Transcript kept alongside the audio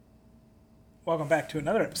Welcome back to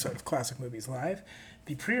another episode of Classic Movies Live,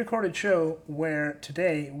 the pre-recorded show where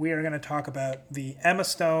today we are going to talk about the Emma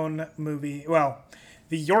Stone movie,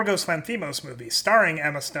 the Yorgos Lanthimos movie starring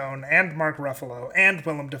Emma Stone and Mark Ruffalo and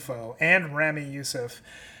Willem Dafoe and Rami Youssef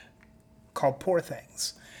called Poor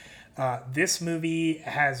Things. This movie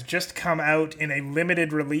has just come out in a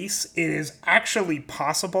limited release. It is actually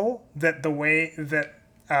possible that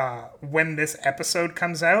when this episode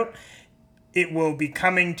comes out, it will be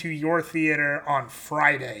coming to your theater on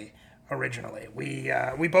Friday. Originally,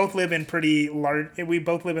 we both live in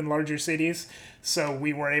larger cities, so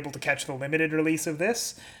we were able to catch the limited release of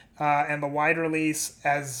this, and the wide release,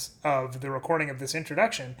 as of the recording of this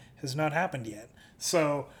introduction, has not happened yet.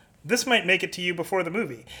 So this might make it to you before the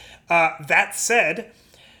movie. That said,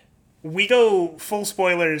 we go full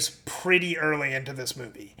spoilers pretty early into this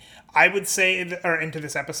movie. I would say, or into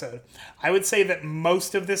this episode, I would say that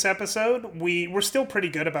most of this episode, we're still pretty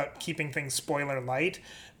good about keeping things spoiler light,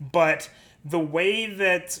 but the way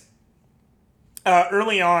that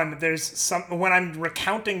early on, when I'm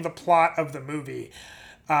recounting the plot of the movie,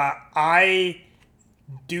 I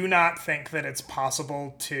do not think that it's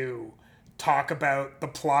possible to talk about the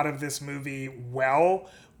plot of this movie well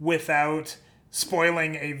without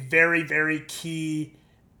spoiling a very, very key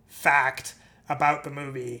fact about the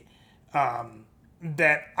movie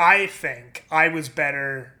that I think was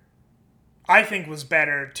better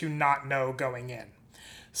to not know going in.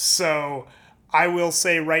 So I will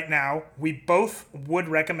say right now, we both would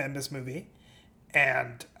recommend this movie,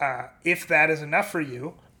 and if that is enough for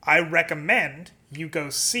you, I recommend you go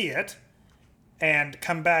see it and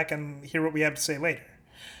come back and hear what we have to say later.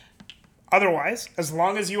 Otherwise, as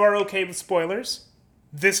long as you are okay with spoilers,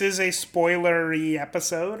 this is a spoilery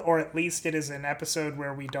episode, or at least it is an episode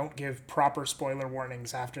where we don't give proper spoiler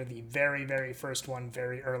warnings after the very, very first one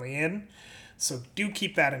very early in. So do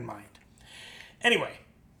keep that in mind. Anyway,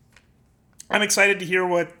 I'm excited to hear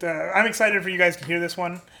I'm excited for you guys to hear this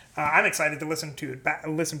one. I'm excited to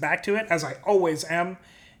listen back to it, as I always am.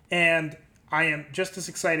 And I am just as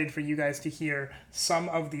excited for you guys to hear some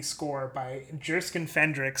of the score by Jerskin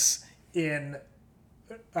Fendrix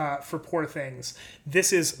for Poor Things.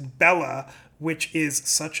 This is Bella, which is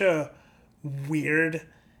such a weird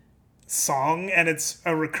song, and it's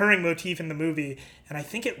a recurring motif in the movie, and I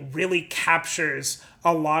think it really captures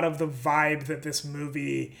a lot of the vibe that this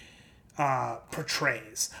movie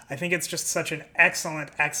portrays. I think it's just such an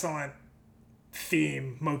excellent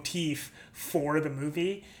motif for the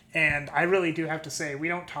movie, and I really do have to say, we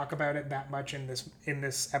don't talk about it that much in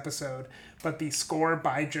this episode, but the score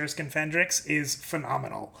by Jerskin Fendrix is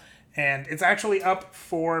phenomenal. And it's actually up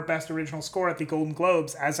for Best Original Score at the Golden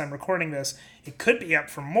Globes as I'm recording this. It could be up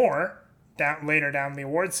for more later down the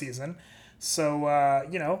award season. So,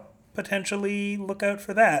 potentially look out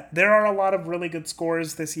for that. There are a lot of really good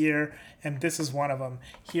scores this year, and this is one of them.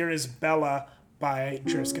 Here is Bella by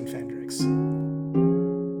Jerskin Fendrix.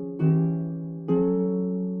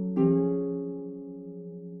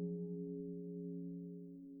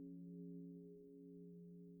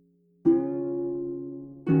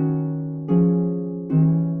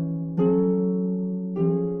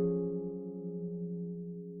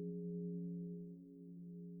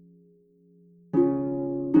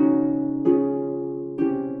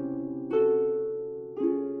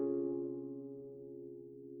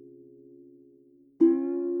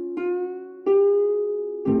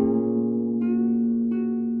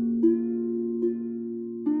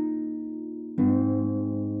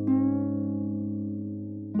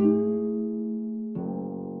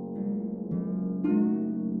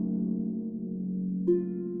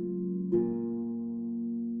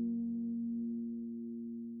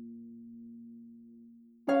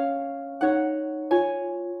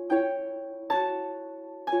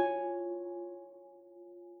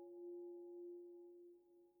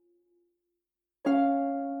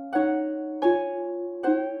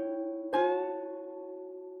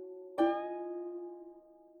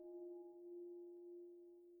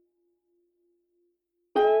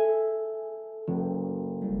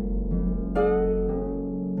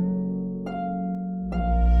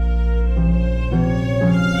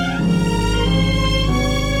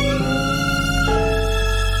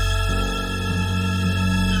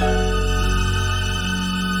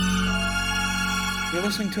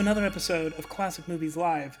 Listening to another episode of Classic Movies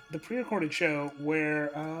Live, the pre-recorded show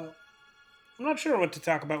where I'm not sure what to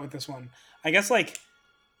talk about with this one. I guess,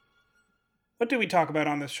 what do we talk about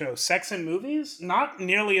on this show? Sex and movies? Not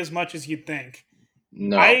nearly as much as you'd think.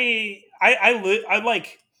 No. I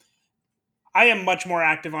am much more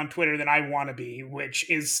active on Twitter than I want to be, which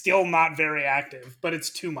is still not very active, but it's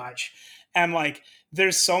too much. And like,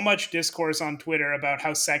 there's so much discourse on Twitter about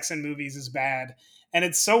how sex in movies is bad, and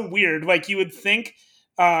it's so weird. Like, you would think,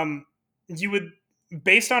 you would,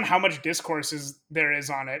 based on how much discourse there is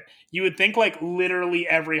on it, you would think like literally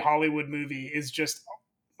every Hollywood movie is just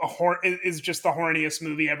is just the horniest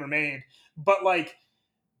movie ever made. But like,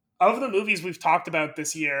 of the movies we've talked about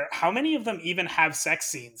this year, how many of them even have sex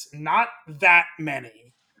scenes? Not that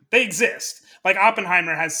many. They exist. Like,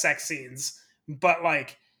 Oppenheimer has sex scenes, but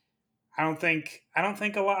like, I don't think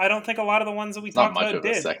a lot of the ones that we It's not talked much about of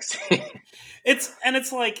a did. sex scene.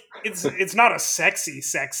 It's like, it's not a sexy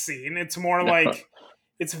sex scene. It's more No, like,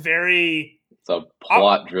 it's very it's a up,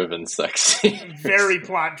 plot-driven sex scene. very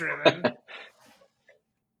plot driven.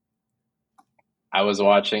 I was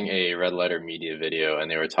watching a Red Letter Media video,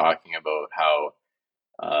 and they were talking about how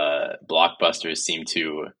blockbusters seem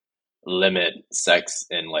to limit sex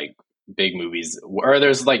in like big movies, or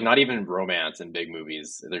there's like not even romance in big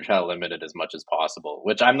movies. They're trying to limit it as much as possible,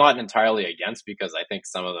 which I'm not entirely against, because I think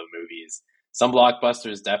some of the movies, some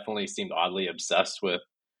blockbusters definitely seemed oddly obsessed with,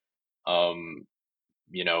 um,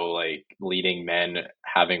 like leading men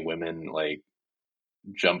having women like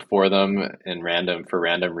jump for them in random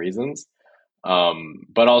reasons.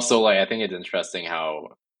 But also, like, I think it's interesting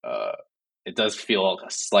how uh, it does feel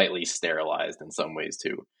slightly sterilized in some ways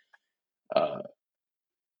too. Uh,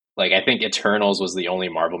 like, I think Eternals was the only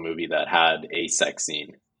Marvel movie that had a sex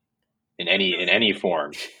scene in any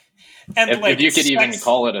form, And if like, you could even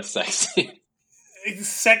call it a sex scene.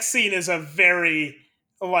 sex scene is a very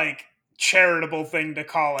like charitable thing to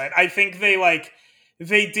call it. I think they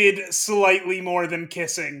did slightly more than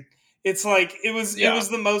kissing. It's like, it Yeah, was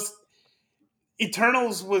the most,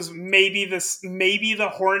 Eternals was maybe the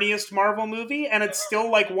horniest Marvel movie, and it's still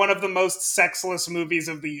like one of the most sexless movies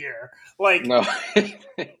of the year. Like, no,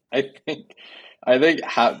 I think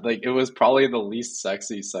like it was probably the least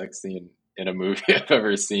sexy sex scene in a movie I've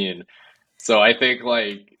ever seen. So I think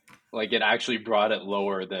like it actually brought it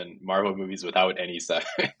lower than Marvel movies without any sex.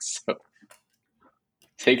 So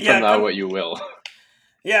take from yeah, that what you will.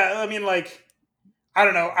 yeah. I mean, like, I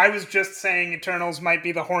don't know. I was just saying Eternals might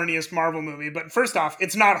be the horniest Marvel movie, but first off,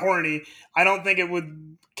 it's not horny. I don't think it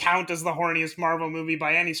would count as the horniest Marvel movie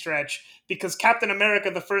by any stretch, because Captain America: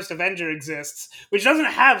 The First Avenger exists, which doesn't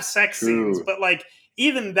have sex scenes, True. but like,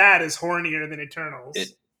 even that is hornier than It Eternals.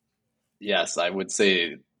 Yes, I would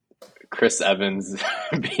say Chris Evans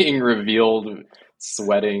being revealed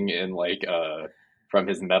sweating in like from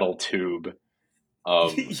his metal tube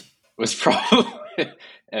um was probably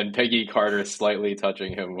and Peggy Carter slightly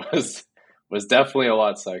touching him was definitely a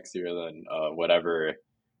lot sexier than whatever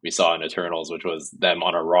we saw in Eternals, which was them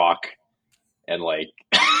on a rock and like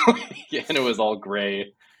and it was all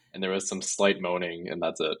gray and there was some slight moaning and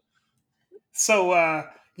that's it. So,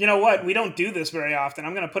 you know what? We don't do this very often.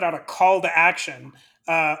 I'm going to put out a call to action.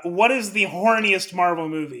 What is the horniest Marvel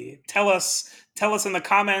movie? Tell us in the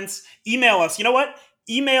comments. Email us. You know what?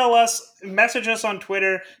 Email us. Message us on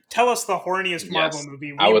Twitter. Tell us the horniest Marvel Yes,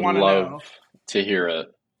 movie. I We would want to love know. to hear it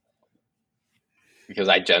because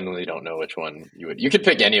I genuinely don't know which one you could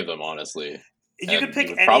pick any of them honestly You could and you pick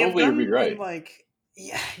would any of probably be them, and right. like,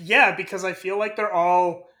 yeah, because I feel like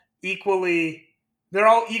equally, they're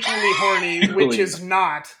all equally horny, which Equally, is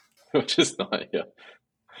not. which is not, yeah.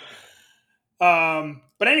 But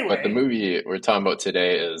But the anyway, movie we're talking about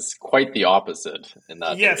today is quite the opposite in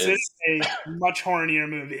that there yes, it's is, a much hornier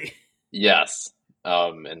movie. yes,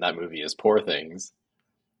 and that movie is Poor Things.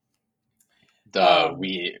 Um,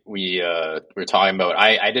 We're talking about.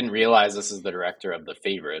 I didn't realize this is the director of The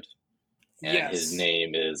Favorite, and his yes.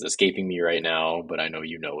 name is escaping me right now, but I know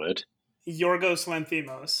you know it. Yorgos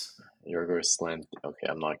Lanthimos. Yorgos Lanth. Okay,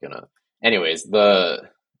 I'm not gonna. Anyways,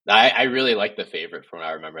 I really like The Favorite from what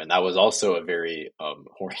I remember, and that was also a very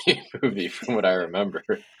horny movie from what I remember.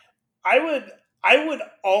 I would I would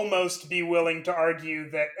almost be willing to argue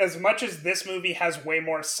that as much as this movie has way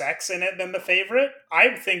more sex in it than The Favorite,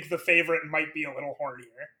 I think The Favorite might be a little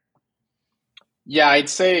hornier. Yeah, I'd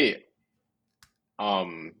say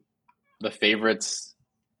um The Favorite's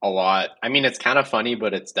a lot. I mean, it's kind of funny,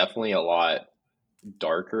 but it's definitely a lot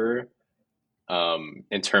darker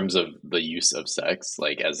in terms of the use of sex,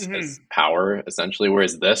 like as Hmm. power essentially.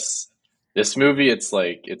 Whereas this movie, it's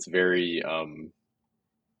like it's very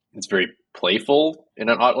playful in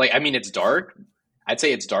an odd like. I mean, it's dark. I'd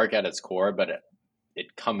say it's dark at its core, but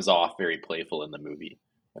it comes off very playful in the movie,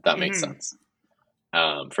 if that makes Hmm. sense.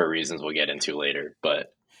 For reasons we'll get into later,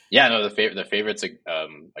 but yeah, no, the favorite's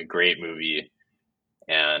a great movie.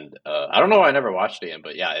 And I don't know why I never watched it again,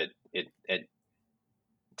 but yeah, it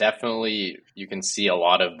definitely you can see a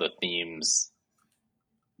lot of the themes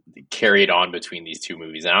carried on between these two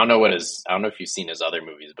movies. And I don't know if you've seen his other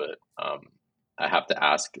movies, but I have to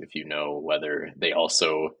ask if you know whether they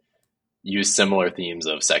also use similar themes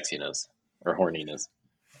of sexiness or horniness.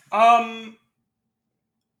 Um,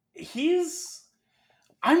 he's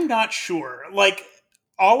I'm not sure. Like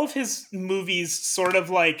all of his movies sort of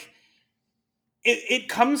like it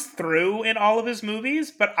comes through in all of his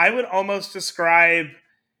movies, but I would almost describe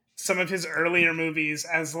some of his earlier movies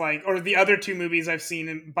as like, or the other two movies I've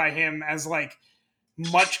seen by him as like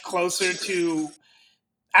much closer to,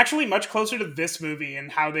 actually much closer to this movie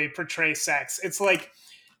and how they portray sex. It's like,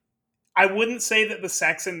 I wouldn't say that the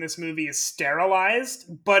sex in this movie is sterilized,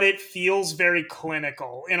 but it feels very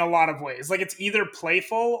clinical in a lot of ways. Like it's either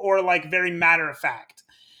playful or like very matter of fact.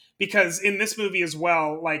 Because in this movie as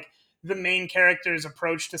well, like the main character's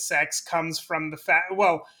approach to sex comes from the fact,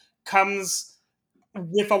 well, comes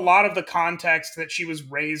with a lot of the context that she was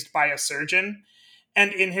raised by a surgeon.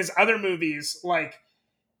 And in his other movies, like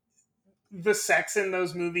the sex in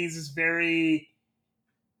those movies is very,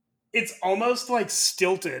 it's almost like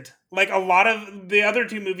stilted. Like a lot of the other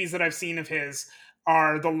two movies that I've seen of his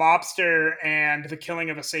are The Lobster and The Killing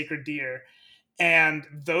of a Sacred Deer. And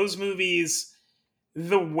those movies,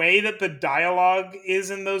 the way that the dialogue is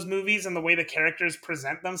in those movies and the way the characters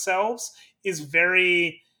present themselves is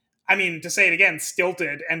very, I mean, to say it again,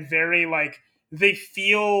 stilted and very like, they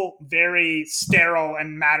feel very sterile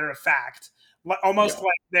and matter of fact. Almost Yeah. like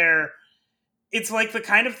it's like the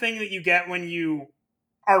kind of thing that you get when you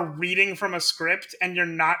are reading from a script and you're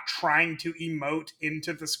not trying to emote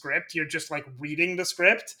into the script. You're just like reading the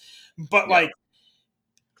script. But Yeah. like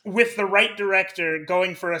with the right director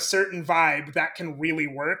going for a certain vibe, that can really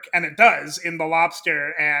work. And it does in The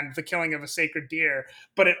Lobster and The Killing of a Sacred Deer,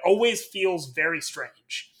 but it always feels very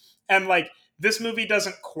strange. And like this movie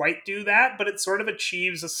doesn't quite do that, but it sort of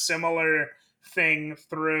achieves a similar thing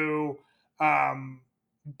through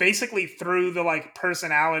basically through the like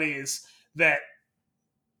personalities that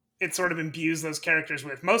it sort of imbues those characters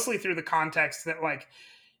with, mostly through the context that like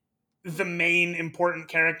the main important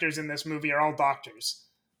characters in this movie are all doctors.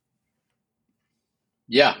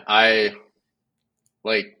 Yeah, I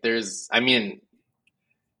like there's I mean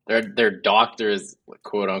they're doctors,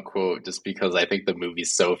 quote unquote, just because I think the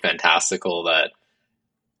movie's so fantastical that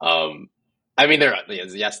um I mean they're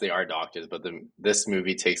yes they are doctors, but this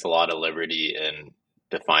movie takes a lot of liberty in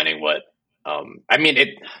defining what I mean it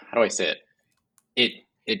how do I say it?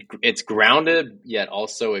 It's grounded yet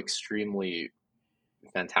also extremely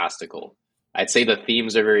fantastical. I'd say the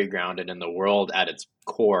themes are very grounded and the world at its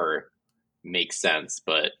core makes sense,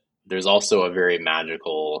 but there's also a very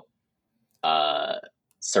magical uh,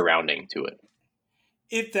 surrounding to it.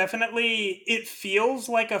 It definitely, it feels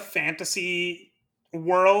like a fantasy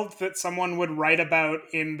world that someone would write about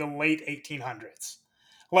in the late 1800s.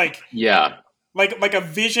 Like Yeah, like a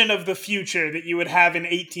vision of the future that you would have in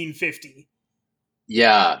 1850.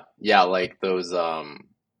 yeah, like those. I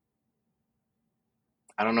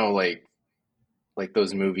don't know, like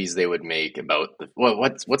those movies they would make about the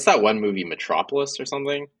what's that one movie, Metropolis or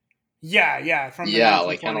something? Yeah, yeah, from the Yeah,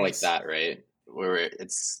 like kind of like 1920s. that, right? Where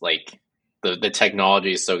it's like the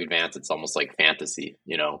technology is so advanced, it's almost like fantasy,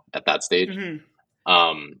 at that stage. Mhm.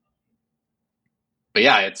 Um, but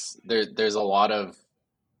yeah, it's there's a lot of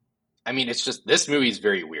I mean, it's just this movie is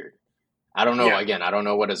very weird. I don't know, Yeah. again, I don't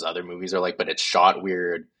know what his other movies are like, but it's shot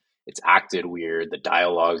weird, it's acted weird, the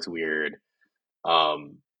dialogue's weird.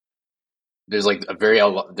 Um, there's like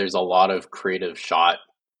there's a lot of creative shot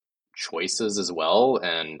choices as well,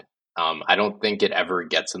 and I don't think it ever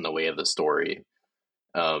gets in the way of the story.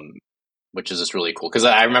 Um, which is just really cool because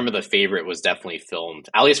I remember The Favorite was definitely filmed,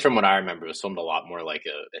 at least from what I remember, it was filmed a lot more like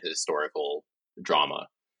a historical drama.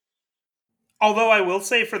 Although I will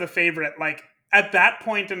say for The Favorite, like at that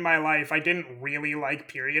point in my life, I didn't really like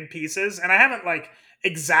period pieces, and I haven't like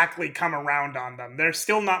exactly come around on them. They're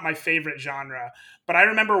still not my favorite genre, but I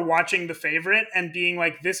remember watching The Favorite and being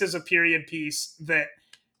like, this is a period piece that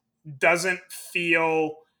doesn't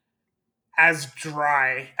feel as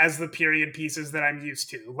dry as the period pieces that I'm used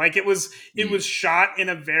to. Like it was Mm, shot in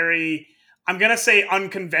a very, I'm going to say,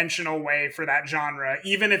 unconventional way for that genre,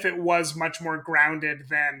 even if it was much more grounded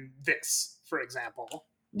than this, for example.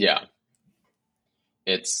 yeah,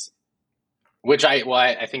 it's which I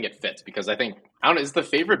think it fits because I think I don't know, is The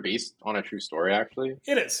Favorite based on a true story actually?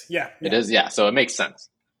 It is. Yeah, It yeah. is, yeah, so it makes sense.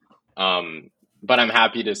 Um, but I'm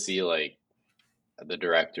happy to see like the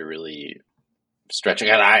director really stretching.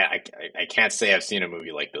 And I can't say I've seen a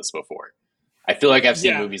movie like this before. I feel like I've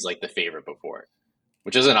seen Yeah. movies like The Favorite before,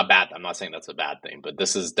 which isn't a bad. I'm not saying that's a bad thing, but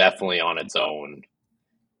this is definitely on its own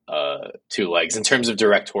two legs in terms of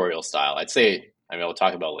directorial style. I mean, we'll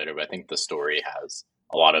talk about it later, but I think the story has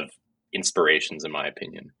a lot of inspirations, in my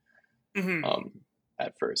opinion, Hmm. um,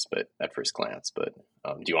 at first glance. But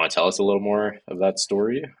do you want to tell us a little more of that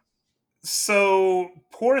story? So,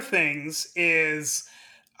 Poor Things is,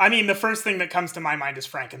 I mean, the first thing that comes to my mind is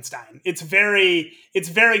Frankenstein. It's very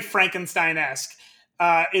Frankenstein-esque.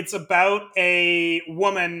 It's about a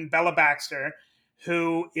woman, Bella Baxter,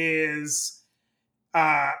 who is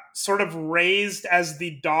sort of raised as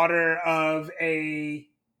the daughter of a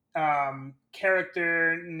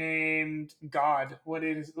character named God. What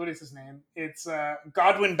is his name? It's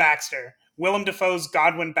Godwin Baxter. Willem Dafoe's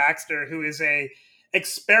Godwin Baxter, who is a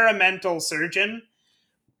experimental surgeon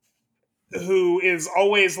who is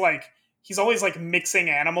always like he's always like mixing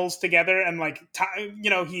animals together and like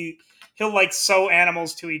he'll like sew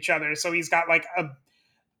animals to each other. So he's got like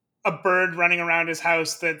a bird running around his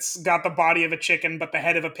house that's got the body of a chicken but the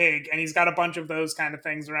head of a pig, and he's got a bunch of those kind of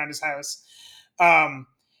things around his house. Um,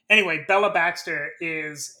 anyway, Bella Baxter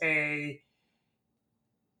is a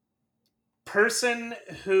person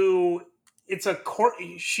who it's a court.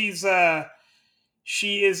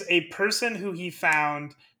 She is a person who he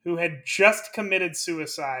found who had just committed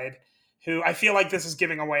suicide. Who I feel like this is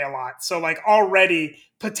giving away a lot. So like already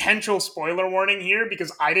potential spoiler warning here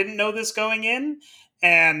because I didn't know this going in,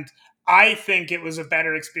 and I think it was a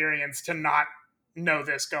better experience to not know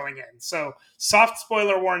this going in. So soft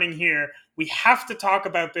spoiler warning here. We have to talk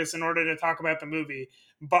about this in order to talk about the movie.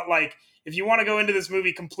 But like if you want to go into this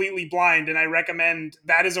movie completely blind, and I recommend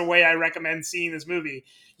that is a way I recommend seeing this movie,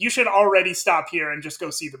 you should already stop here and just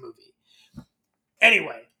go see the movie.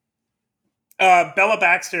 Anyway, Bella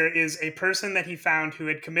Baxter is a person that he found who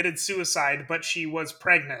had committed suicide, but she was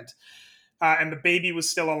pregnant, and the baby was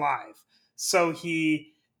still alive. So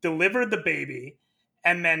he delivered the baby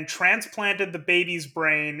and then transplanted the baby's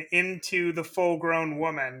brain into the full grown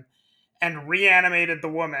woman and reanimated the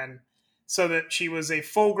woman so that she was a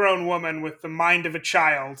full grown woman with the mind of a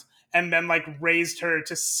child, and then like raised her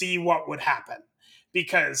to see what would happen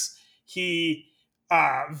because he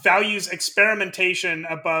values experimentation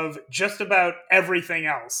above just about everything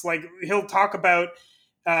else. Like he'll talk about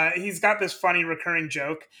he's got this funny recurring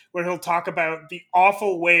joke where he'll talk about the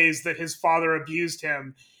awful ways that his father abused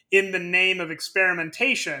him in the name of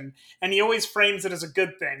experimentation, and he always frames it as a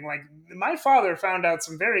good thing. Like, my father found out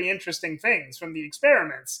some very interesting things from the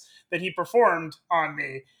experiments that he performed on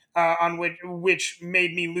me, on which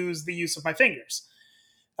made me lose the use of my fingers.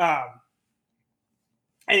 Um,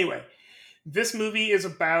 anyway, this movie is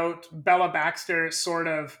about Bella Baxter sort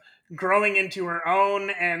of growing into her own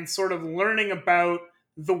and sort of learning about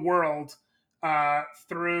the world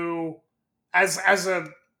through as a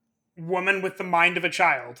woman with the mind of a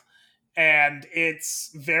child, and it's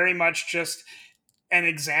very much just an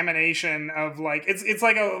examination of like it's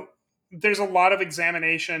like a there's a lot of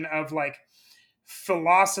examination of like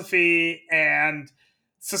philosophy and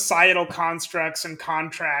societal constructs and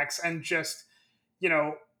contracts and just you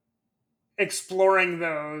know exploring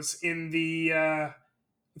those in the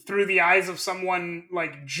through the eyes of someone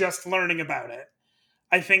like just learning about it.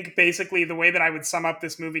 I think basically the way that I would sum up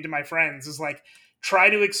this movie to my friends is like try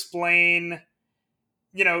to explain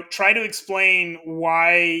try to explain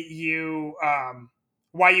why you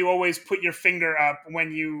always put your finger up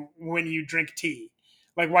when you drink tea,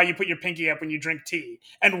 like why you put your pinky up when you drink tea,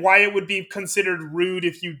 and why it would be considered rude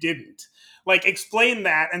if you didn't. Like explain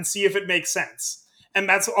that and see if it makes sense. And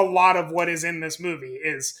that's a lot of what is in this movie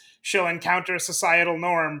is she'll encounter a societal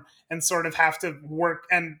norm and sort of have to work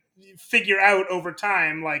and figure out over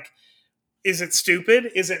time like, is it stupid?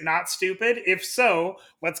 Is it not stupid? If so,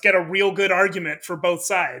 let's get a real good argument for both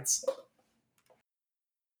sides.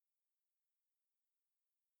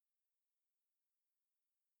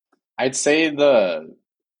 I'd say the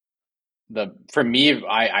for me,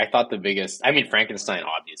 I thought the biggest. I mean, Frankenstein,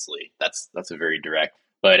 obviously, that's a very direct,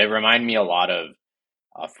 but it reminded me a lot of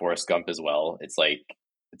Forrest Gump as well. It's like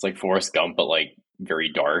Forrest Gump, but like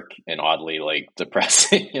very dark and oddly like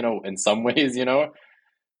depressing, in some ways.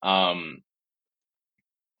 Um,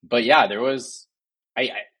 but yeah, there was,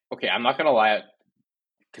 okay, I'm not gonna lie,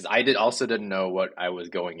 because I didn't know what I was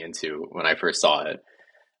going into when I first saw it.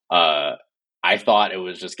 Uh, I thought it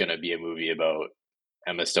was just gonna be a movie about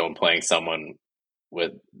Emma Stone playing someone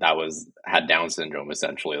with that was had Down syndrome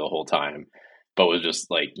essentially the whole time, but was just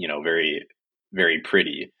like very very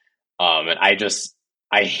pretty. And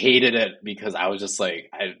I hated it because I was just like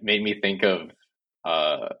it made me think of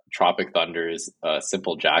Tropic Thunder's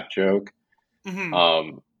Simple Jack joke, Hmm.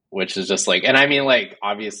 um, which is just like, and I mean like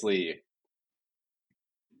obviously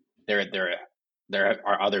there there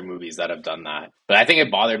are other movies that have done that, but I think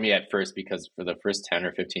it bothered me at first because for the first 10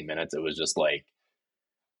 or 15 minutes it was just like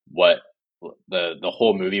what the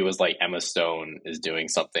whole movie was like Emma Stone is doing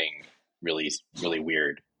something really really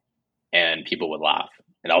weird, and people would laugh.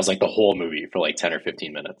 And that was like the whole movie for like 10 or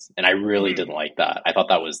 15 minutes. And I really Mhm. didn't like that. I thought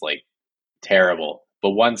that was like terrible.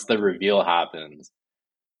 But once the reveal happens,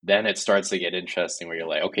 then it starts to get interesting where you're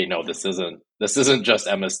like, okay, no, this isn't just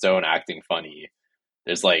Emma Stone acting funny.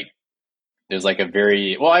 There's like there's like a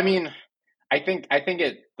very well, I mean, I think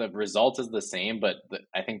it the result is the same, but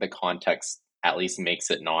I think the context at least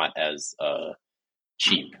makes it not as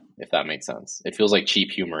cheap, if that makes sense. It feels like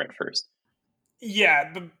cheap humor at first.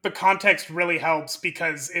 Yeah, the context really helps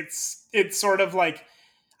because it's sort of like,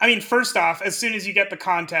 I mean, first off, as soon as you get the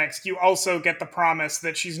context, you also get the promise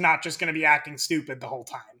that she's not just going to be acting stupid the whole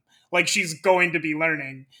time. Like she's going to be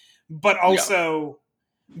learning. But Yeah. also,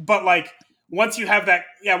 but like once you have that,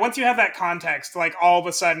 yeah, once you have that context, like all of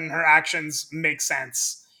a sudden her actions make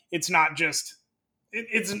sense. It's not just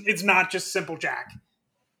it's not just simple Jack.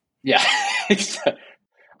 Yeah.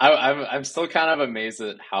 I'm still kind of amazed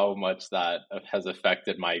at how much that has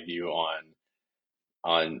affected my view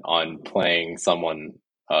on playing someone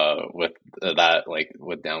with that like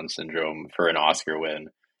with Down syndrome for an Oscar win.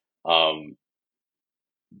 Um,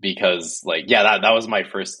 because like yeah, that was my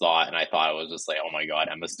first thought, and I thought it was just like, oh my god,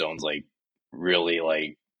 Emma Stone's like really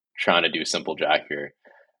like trying to do simple Jack here.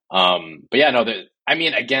 But yeah, no, I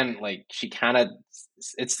mean, again, like she kind of,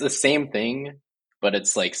 it's the same thing, but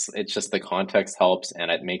it's like it's just the context helps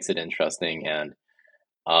and it makes it interesting. And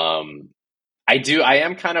um, I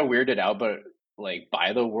am kind of weirded out, but like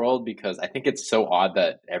by the world because I think it's so odd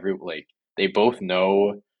that every like they both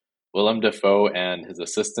know Willem Dafoe and his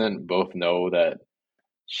assistant both know that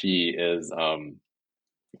she is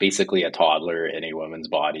basically a toddler in a woman's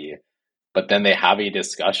body, but then they have a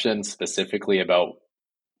discussion specifically about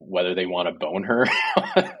whether they want to bone her.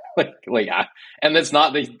 like and it's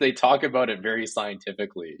not they talk about it very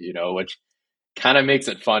scientifically, which kind of makes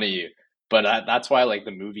it funny, but that's why like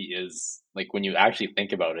the movie is like when you actually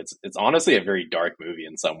think about it, it's honestly a very dark movie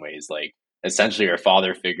in some ways. Like essentially her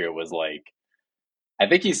father figure was like, I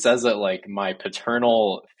think he says that like my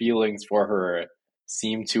paternal feelings for her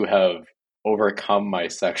seem to have overcome my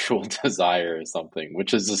sexual desire or something,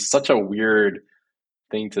 which is just such a weird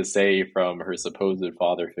thing to say from her supposed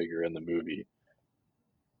father figure in the movie.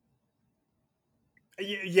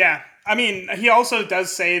 Yeah. I mean, he also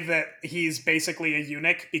does say that he's basically a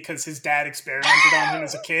eunuch because his dad experimented on him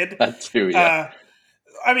as a kid. That too, yeah. Uh,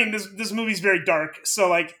 I mean, this movie's very dark. So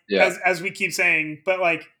like, Yeah. as we keep saying, but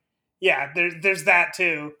like, yeah, there's that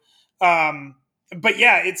too. Um, but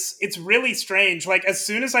yeah, it's really strange. Like as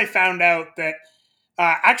soon as I found out that,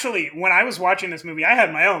 actually, when I was watching this movie, I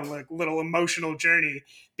had my own like little emotional journey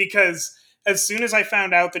because as soon as I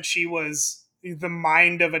found out that she was the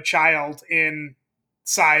mind of a child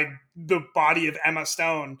inside the body of Emma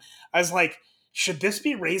Stone, I was like, should this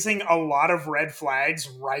be raising a lot of red flags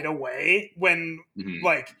right away Hmm.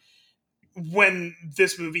 like when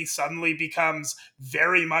this movie suddenly becomes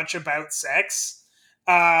very much about sex?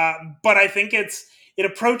 But I think it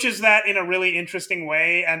approaches that in a really interesting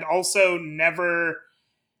way and also never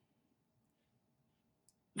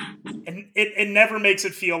and it never makes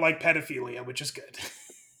it feel like pedophilia, which is good.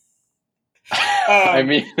 I um,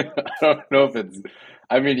 mean, I don't know if it's.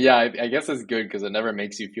 I mean, yeah, I guess it's good because it never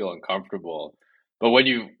makes you feel uncomfortable. But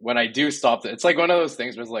when I do stop, it's like one of those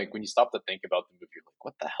things where it's like when you stop to think about the movie, you're like,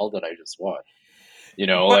 what the hell did I just watch?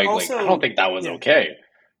 but Like I don't also, think that was yeah, okay.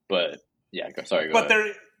 But yeah, sorry, go but ahead.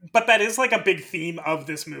 there, but that is like a big theme of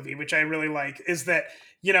this movie, which I really like, is that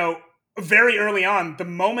you know very early on, the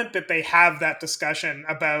moment that they have that discussion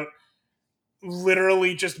about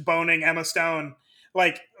literally just boning Emma Stone,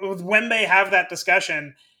 like when they have that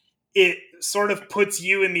discussion, it sort of puts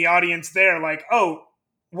you in the audience there like, oh,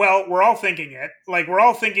 well, we're all thinking it. Like, we're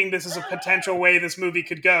all thinking this is a potential way this movie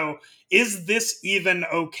could go. Is this even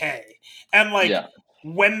okay? And like, Yeah,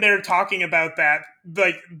 when they're talking about that,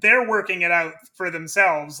 like, they're working it out for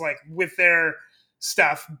themselves, like, with their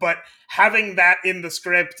stuff. But having that in the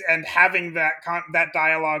script and having that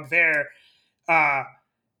dialogue there, uh,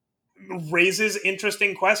 raises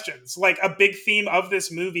interesting questions. Like a big theme of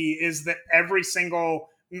this movie is that every single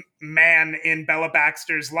man in Bella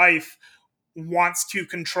Baxter's life wants to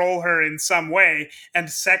control her in some way, and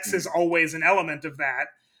sex is mhm, always an element of that.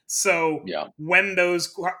 So yeah, when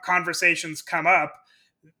those conversations come up,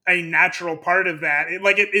 a natural part of that,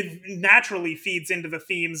 it naturally feeds into the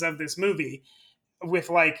themes of this movie with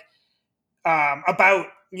like about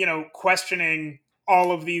questioning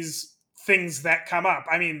all of these things that come up.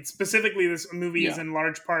 I mean, specifically, this movie is yeah, in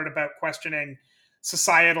large part about questioning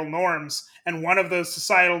societal norms, and one of those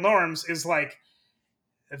societal norms is like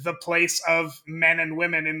the place of men and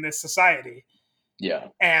women in this society. Yeah.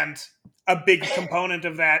 And a big component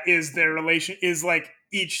of that is their relation is like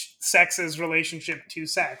each sex's relationship to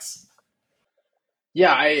sex.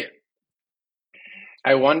 Yeah,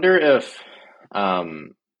 I wonder if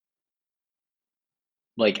um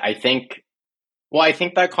like I think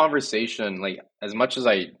that conversation, like as much as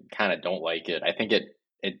I kind of don't like it, I think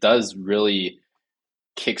it does really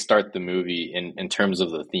kickstart the movie in terms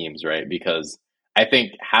of the themes, right? Because I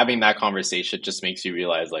think having that conversation just makes you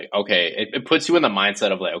realize, like, okay, it puts you in the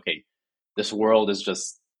mindset of like, okay, this world is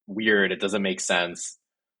just weird. It doesn't make sense.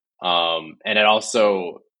 And it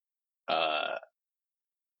also, uh,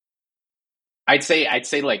 I'd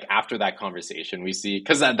say like after that conversation, we see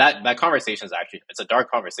because that conversation is actually it's a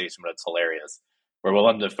dark conversation, but it's hilarious. Where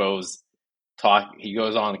Willem Dafoe's he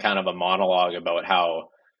goes on kind of a monologue about how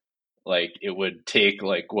like it would take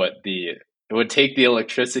like it would take the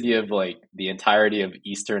electricity of like the entirety of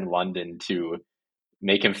Eastern London to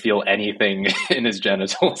make him feel anything in his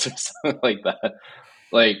genitals or something like that.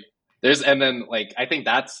 Like there's and then like I think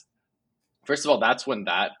that's first of all that's when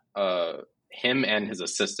that him and his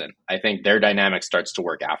assistant, I think their dynamic starts to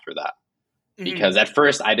work after that. Mm-hmm. Because at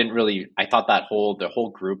first I thought that the whole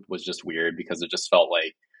group was just weird because it just felt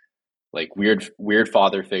like weird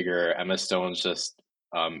father figure. Emma Stone's just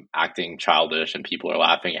acting childish and people are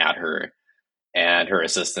laughing at her, and her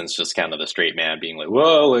assistant's just kind of the straight man being like,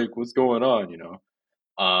 whoa, like what's going on, you know?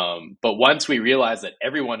 But once we realize that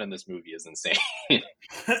everyone in this movie is insane,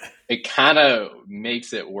 it kind of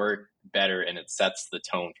makes it work better and it sets the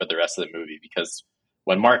tone for the rest of the movie because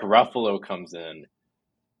when Mark Ruffalo comes in,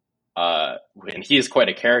 and he is quite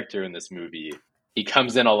a character in this movie, he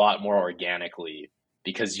comes in a lot more organically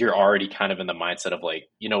because you're already kind of in the mindset of like,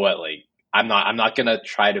 you know what, like I'm not gonna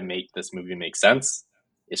try to make this movie make sense.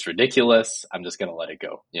 It's ridiculous. I'm just gonna let it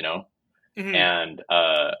go, you know. Mm-hmm. And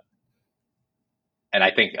and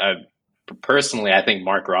I think personally, I think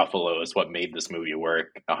Mark Ruffalo is what made this movie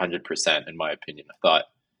work 100% in my opinion.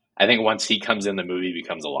 I think once he comes in, the movie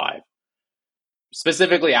becomes alive.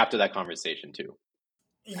 Specifically after that conversation too.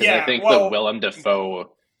 Because I Yeah, think the well, Willem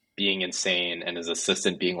Dafoe being insane and his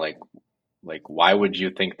assistant being like why would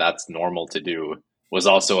you think that's normal to do was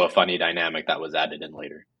also a funny dynamic that was added in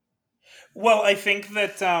later. I think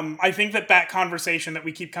that that conversation that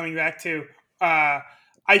we keep coming back to, uh,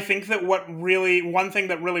 I think that one thing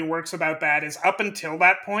that really works about that is up until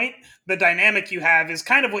that point, the dynamic you have is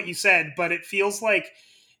kind of what you said, but it feels like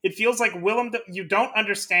you don't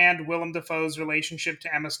understand Willem Dafoe's relationship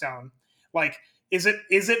to Emma Stone. Like, is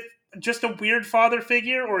it just a weird father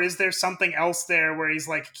figure, or is there something else there where he's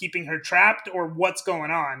like keeping her trapped, or what's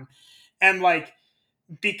going on? And like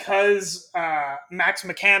because Max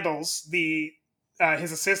McCandles, the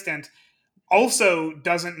his assistant, also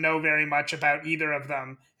doesn't know very much about either of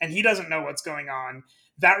them, and he doesn't know what's going on.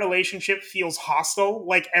 That relationship feels hostile,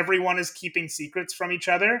 like everyone is keeping secrets from each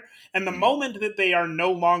other. And the Mm. moment that they are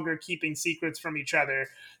no longer keeping secrets from each other,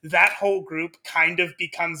 that whole group kind of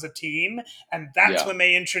becomes a team. And that's Yeah, when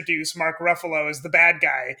they introduce Mark Ruffalo as the bad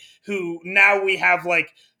guy, who now we have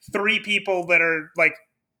like three people that are like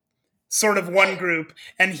sort of one group,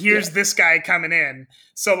 and yeah, here's this guy coming in.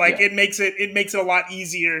 So like yeah, it makes it a lot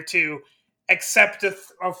easier to accept a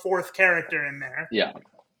fourth character in there. yeah,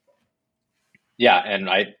 yeah. And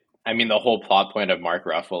I mean the whole plot point of Mark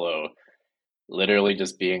Ruffalo literally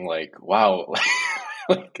just being like, wow,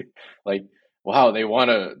 like like wow, they want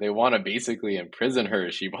to basically imprison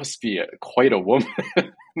her. She must be quite a woman.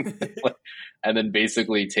 And then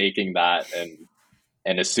basically taking that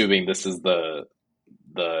and assuming this is the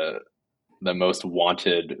the most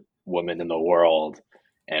wanted woman in the world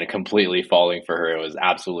and completely falling for her. It was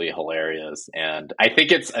absolutely hilarious. And I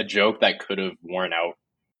think it's a joke that could have worn out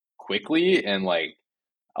quickly in like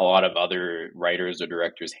a lot of other writers or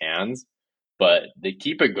directors' hands. But they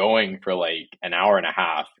keep it going for like an hour and a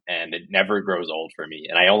half and it never grows old for me.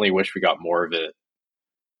 And I only wish we got more of it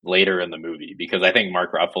later in the movie because I think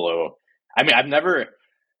Mark Ruffalo, I mean, I've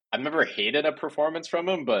never hated a performance from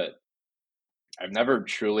him, but I've never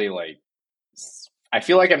truly like I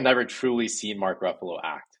feel like I've never truly seen Mark Ruffalo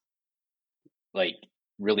act, like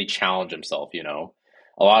really challenge himself, you know.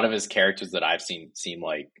 A lot of his characters that I've seen seem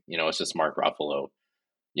like, you know, it's just Mark Ruffalo,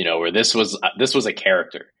 you know, where this was a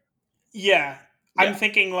character. Yeah, I'm Yeah.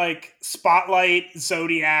 thinking like Spotlight,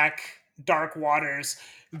 Zodiac, Dark Waters.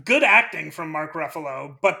 Good acting from Mark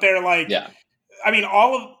Ruffalo, but they're like, Yeah. I mean,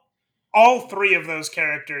 all three of those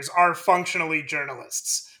characters are functionally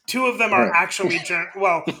journalists. Two of them are actually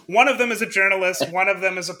well, one of them is a journalist, one of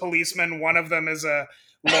them is a policeman, one of them is a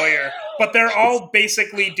lawyer, but they're all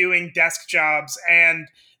basically doing desk jobs, and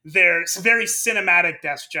they're very cinematic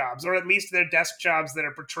desk jobs, or at least they're desk jobs that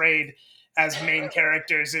are portrayed as main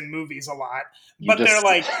characters in movies a lot. You But they're just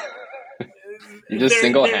like you just they're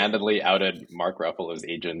single-handedly outed Mark Ruffalo's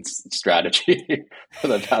agent's strategy for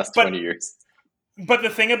the past but 20 years. But the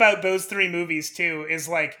thing about those three movies too is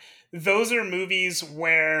like those are movies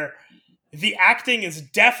where the acting is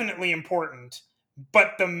definitely important,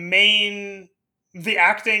 but the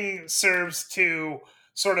acting serves to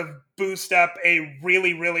sort of boost up a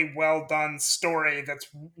really really well done story that's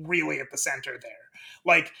really at the center there.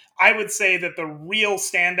 Like I would say that the real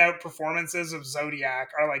standout performances of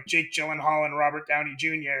Zodiac are like Jake Gyllenhaal and Robert Downey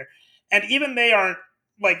Jr. And even they aren't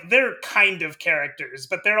like they're kind of characters,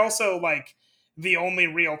 but they're also like the only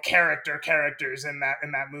real characters in that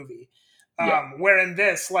movie. Yeah, Where in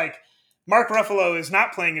this, like Mark Ruffalo is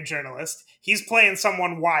not playing a journalist; he's playing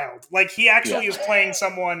someone wild. Like he yeah, actually is playing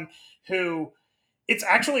someone who it's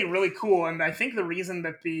actually really cool. And I think the reason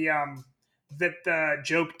that the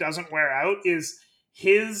joke doesn't wear out is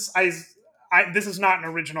his. This is not an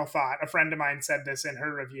original thought. A friend of mine said this in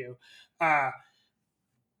her review. Uh,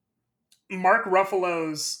 Mark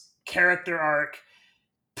Ruffalo's character arc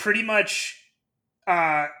pretty much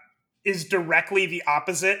uh, is directly the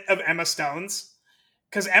opposite of Emma Stone's.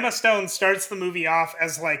 Because Emma Stone starts the movie off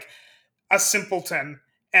as like a simpleton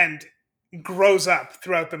and grows up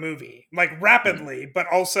throughout the movie, like mhm, rapidly, but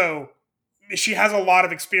also she has a lot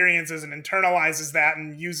of experiences and internalizes that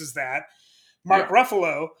and uses that. Mark yeah,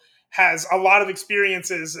 Ruffalo has a lot of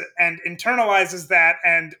experiences and internalizes that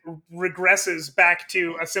and regresses back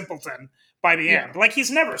to a simpleton by the yeah, end. Like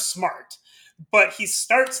he's never smart, but he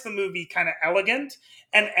starts the movie kind of elegant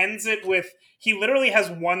and ends it with he literally has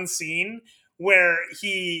one scene where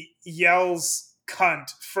he yells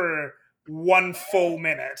cunt for one full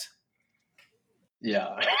minute. yeah.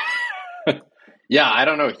 Yeah, I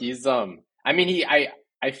don't know. I mean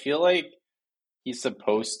I feel like he's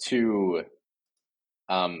supposed to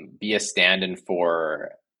be a stand-in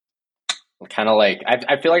for kind of like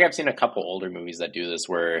I feel like I've seen a couple older movies that do this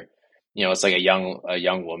where it's like a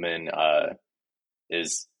young woman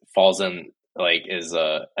is falls in like is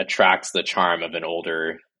attracts the charm of an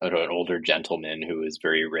older gentleman who is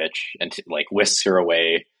very rich and like whisks her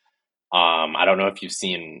away. I don't know if you've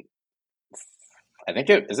seen. I think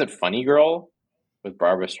it is it Funny Girl with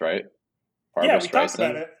Barbara Yeah, we talked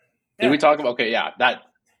about Streisand. it. Did we Yeah. talk about? Okay, yeah, that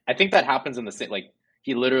I think that happens in the same. Like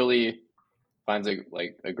he literally finds a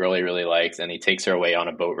girl he really likes, and he takes her away on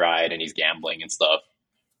a boat ride, and he's gambling and stuff.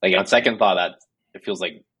 Like on second thought, that it feels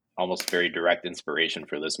like almost very direct inspiration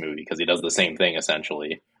for this movie because he does the same thing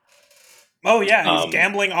essentially. Oh yeah, he's Um,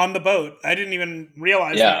 gambling on the boat. I didn't even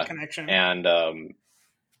realize that yeah, connection. and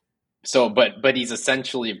so but he's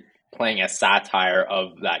essentially playing a satire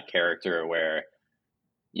of that character where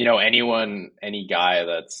any guy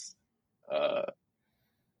that's uh,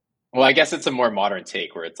 well, I guess it's a more modern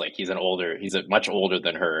take where it's like he's a much older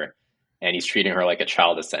than her, and he's treating her like a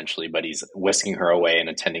child essentially, but he's whisking her away and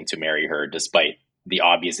intending to marry her despite the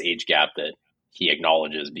obvious age gap that he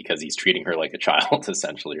acknowledges because he's treating her like a child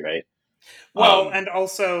essentially, right? Well,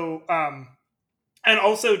 Um, and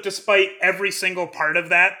also despite every single part of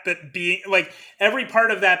that being like every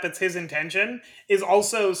part of that that's his intention is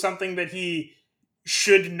also something that he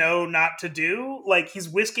should know not to do. Like he's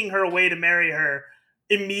whisking her away to marry her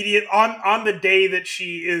immediate on the day that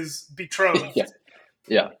she is yeah, betrothed.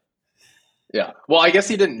 yeah, yeah. Well, I guess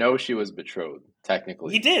he didn't know she was betrothed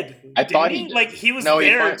He technically. did, I didn't thought he he? Like did. he was No,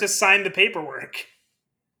 he there find to sign the paperwork.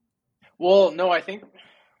 well, no, I think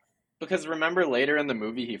because remember later in the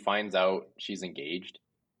movie he finds out she's engaged,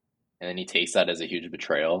 and then he takes that as a huge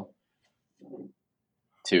betrayal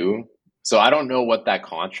too. So I don't know what that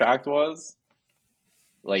contract was.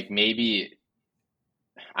 Like maybe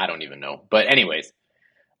I don't even know. But anyways,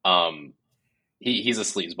 um, he's a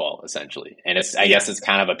sleazeball essentially, and I guess Yeah. it's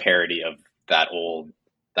kind of a parody of that old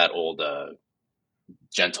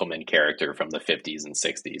gentleman character from the 50s and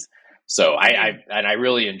 60s. So Mhm. I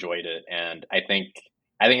really enjoyed it, and I think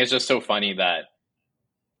it's just so funny that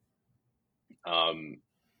um,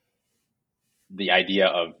 the idea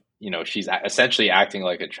of she's essentially acting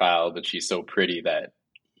like a child, but she's so pretty that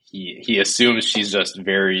he assumes she's just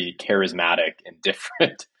very charismatic and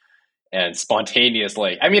different and spontaneous.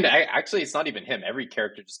 Like, I mean, actually, it's not even him. Every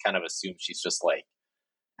character just kind of assumes she's just like,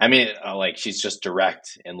 I mean, like she's just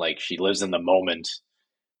direct and like she lives in the moment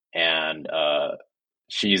and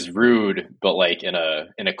she's rude, but like in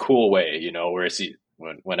a cool way, where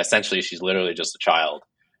when essentially she's literally just a child,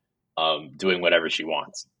 doing whatever she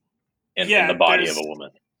wants in the Yeah, body of a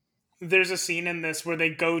woman. there's a scene in this where they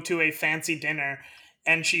go to a fancy dinner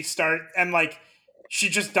and she start and like she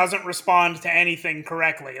just doesn't respond to anything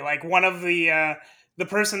correctly. Like one of the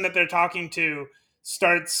person that they're talking to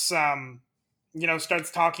starts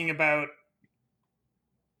starts talking about,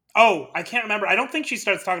 oh, I can't remember. I don't think she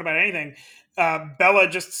starts talking about anything. Bella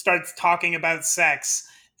just starts talking about sex,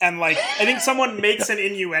 and like I think someone makes an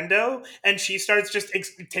innuendo, and she starts just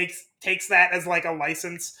takes that as like a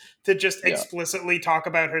license to just Yeah, explicitly talk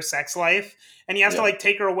about her sex life, and he has to yeah, like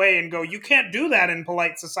take her away and go, "You can't do that in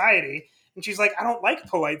polite society." And she's like, "I don't like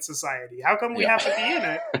polite society. How come we yeah, have to be in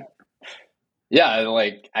it?" yeah.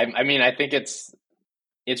 Like, I mean, I think it's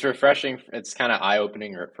refreshing. It's kind of eye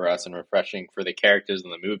opening for us and refreshing for the characters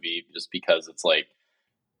in the movie, just because it's like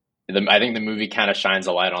I think the movie kind of shines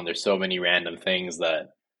a light on. There's so many random things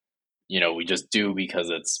that we just do because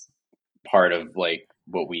it's part of like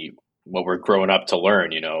what we're growing up to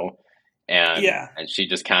learn, Yeah, and she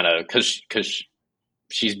just kind of because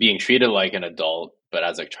she's being treated like an adult, but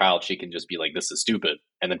as a child she can just be like, this is stupid,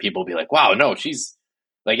 and then people will be like, wow, no, she's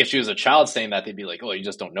like, if she was a child saying that, they'd be like, oh, you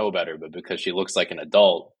just don't know better. But because she looks like an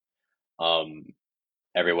adult, um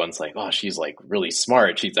everyone's like, oh, she's like really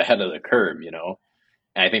smart, she's ahead of the curve.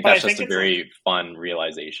 And I think but I that's think just a it's like, very fun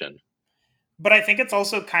realization. but I think it's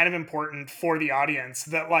also kind of important for the audience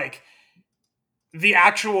that like the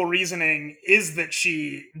actual reasoning is that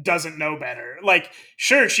she doesn't know better. Like,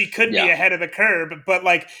 sure, she could be Yeah. ahead of the curve, but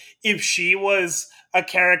like, if she was a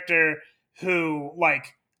character who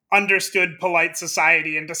like understood polite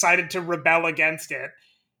society and decided to rebel against it,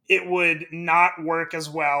 it would not work as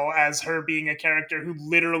well as her being a character who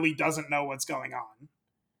literally doesn't know what's going on.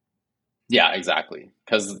 Yeah, exactly.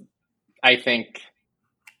 Because I think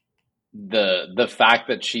the fact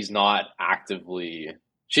that she's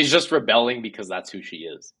just rebelling because that's who she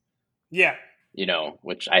is, Yeah.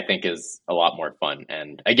 which I think is a lot more fun.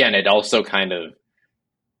 And again, it also kind of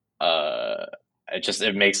uh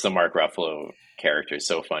it makes the Mark Ruffalo character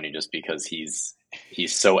so funny, just because he's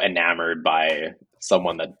so enamored by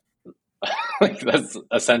someone that like that's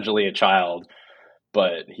essentially a child,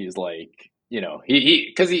 but he's like,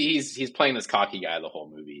 he because he's playing this cocky guy the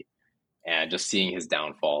whole movie, and just seeing his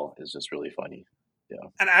downfall is just really funny. Yeah.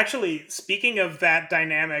 And actually, speaking of that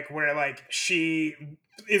dynamic where like she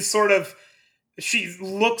is sort of she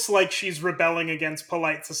looks like she's rebelling against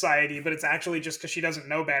polite society, but it's actually just because she doesn't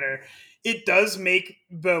know better. It does make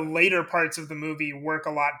the later parts of the movie work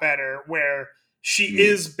a lot better, where she Mm.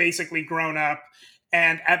 is basically grown up,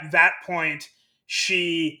 and at that point,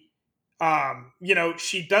 she,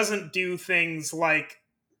 she doesn't do things like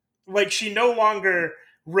she no longer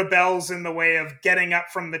rebels in the way of getting up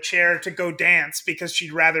from the chair to go dance because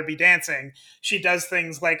she'd rather be dancing. She does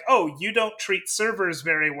things like, "Oh, you don't treat servers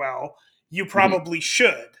very well. You Hmm. probably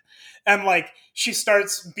should." And like she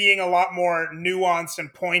starts being a lot more nuanced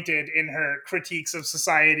and pointed in her critiques of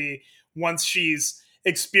society once she's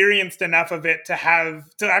experienced enough of it to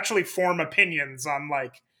actually form opinions on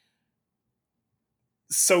like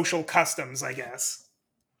social customs, I guess.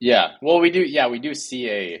 Yeah. Well, we do. Yeah, we do see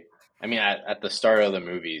a. I mean, at the start of the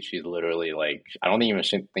movie, she's literally like, I don't even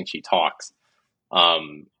think she talks.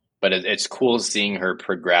 Um, but it's cool seeing her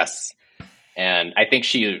progress, and I think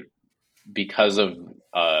because of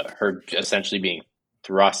her essentially being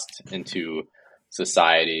thrust into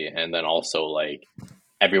society, and then also like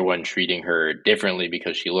everyone treating her differently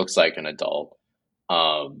because she looks like an adult.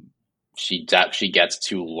 Um, she gets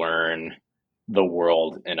to learn the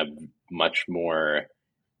world in a much more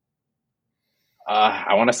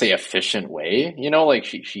I want to say efficient way. Like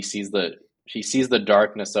she sees the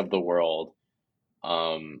darkness of the world,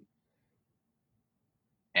 um,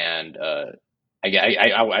 and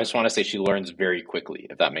I just want to say she learns very quickly,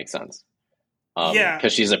 if that makes sense, Yeah,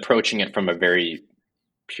 because she's approaching it from a very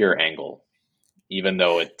pure angle, even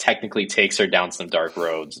though it technically takes her down some dark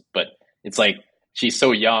roads. But it's like she's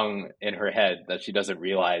so young in her head that she doesn't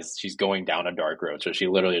realize she's going down a dark road, so she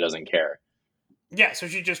literally doesn't care. yeah, so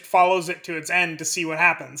she just follows it to its end to see what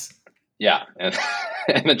happens. Yeah, and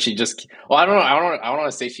and then she just well, I don't know, I don't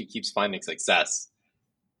want to say she keeps finding success,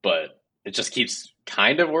 but it just keeps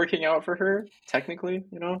kind of working out for her technically.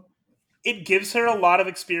 It gives her a lot of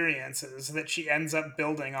experiences that she ends up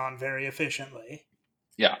building on very efficiently.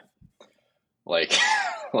 Yeah, like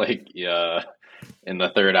like yeah, in the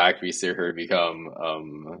third act we see her become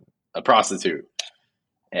a prostitute,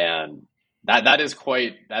 and that is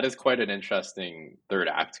quite an interesting third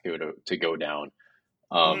act to go down.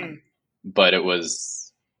 Um, Mm, but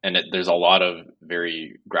there's a lot of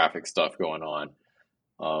very graphic stuff going on.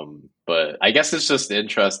 But I guess it's just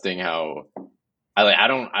interesting how I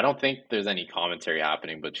don't think there's any commentary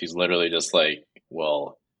happening, but she's literally just like,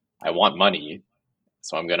 well, I want money,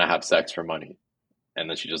 so I'm gonna have sex for money, and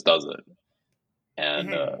then she just does it. And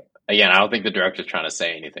Hmm. again, I don't think the director's trying to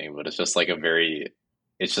say anything, but it's just like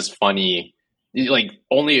it's just funny. Like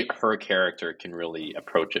only her character can really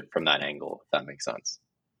approach it from that angle, if that makes sense.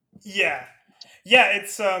 Yeah, yeah.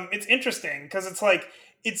 It's interesting because it's like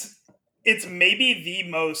it's it's maybe the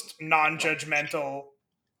most non-judgmental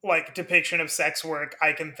like depiction of sex work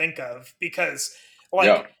I can think of because Yeah.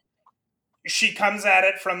 like she comes at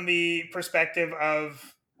it from the perspective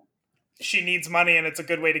of she needs money and it's a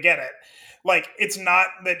good way to get it. Like it's not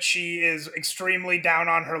that she is extremely down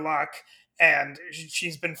on her luck and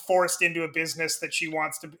she's been forced into a business that she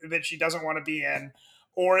doesn't want to be in,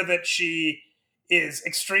 or that she is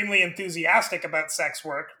extremely enthusiastic about sex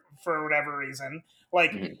work for whatever reason.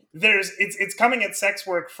 Like Hmm. it's coming at sex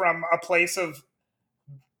work from a place of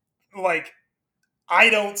like I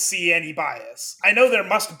don't see any bias. I know there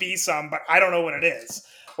must be some, but I don't know what it is.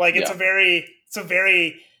 Like Yeah. it's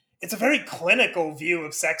a very clinical view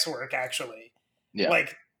of sex work actually. Yeah.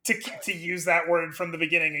 Like to use that word from the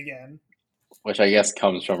beginning again. Which I guess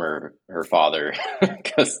comes from her father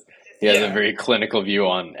because he has a Yeah. very clinical view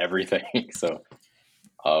on everything. So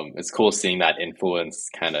it's cool seeing that influence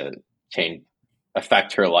kind of change,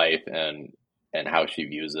 affect her life and how she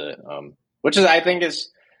views it. Which is I think is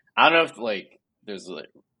I don't know if like there's like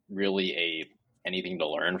really a anything to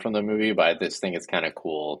learn from the movie, but I just think it's kind of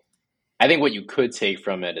cool. I think what you could take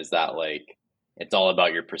from it is that like it's all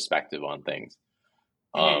about your perspective on things.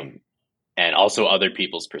 Hmm. Um, and also other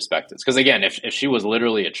people's perspectives. Because again, if she was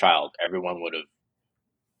literally a child, everyone would have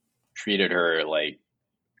treated her like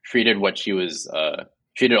treated what she was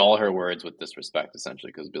treated all her words with disrespect,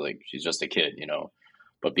 essentially, because be like she's just a kid, you know.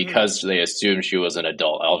 But Hmm. because they assumed she was an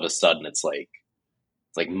adult, all of a sudden it's like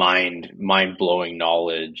mind blowing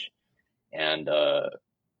knowledge and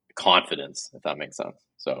confidence, if that makes sense.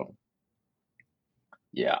 So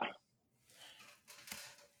yeah,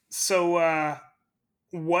 So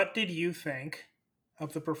what did you think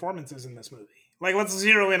of the performances in this movie? Like let's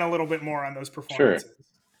zero in a little bit more on those sure. performances.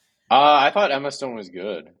 I thought Emma Stone was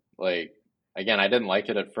good. Like again, I didn't like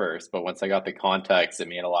it at first, but once I got the context, it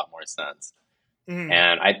made a lot more sense. Hmm.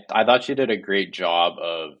 And I thought she did a great job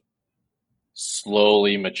of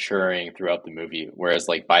slowly maturing throughout the movie. Whereas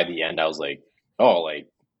like by the end, I was like, oh, like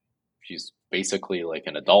she's basically like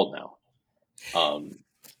an adult now. Um,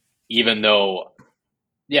 even though,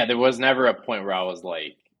 yeah, there was never a point where I was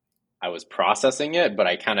like, I was processing it, but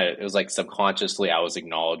I kind of it was like subconsciously I was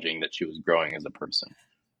acknowledging that she was growing as a person.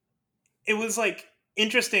 It was like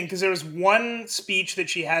interesting because there was one speech that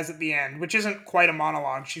she has at the end, which isn't quite a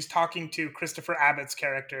monologue. She's talking to Christopher Abbott's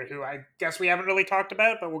character, who I guess we haven't really talked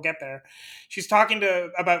about, but we'll get there. She's talking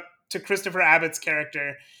to Christopher Abbott's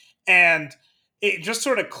character, and it just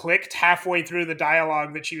sort of clicked halfway through the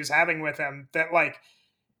dialogue that she was having with him that like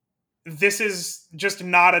this is just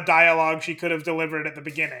not a dialogue she could have delivered at the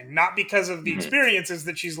beginning. Not because of the Hmm. experiences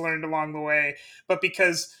that she's learned along the way, but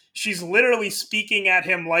because she's literally speaking at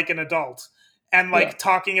him like an adult and Yeah, like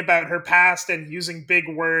talking about her past and using big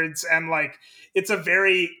words. And like it's a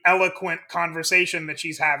very eloquent conversation that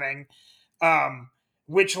she's having, um,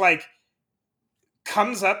 which like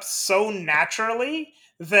comes up so naturally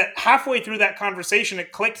that halfway through that conversation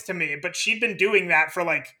it clicked to me. But she'd been doing that for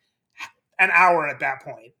like an hour at that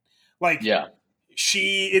point. Like yeah,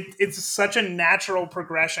 it's such a natural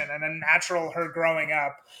progression and a natural her growing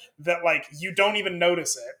up that like you don't even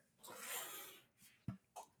notice it.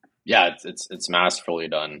 yeah. It's masterfully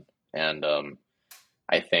done, and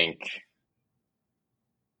I think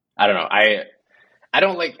I don't know. I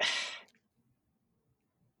don't like.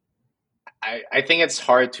 I think it's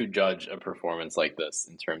hard to judge a performance like this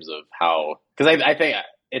in terms of how because I think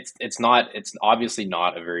it's obviously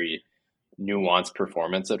not a very nuanced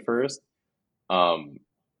performance at first. Um,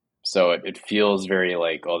 so it feels very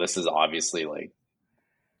like oh this is obviously like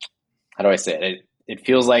how do I say it? It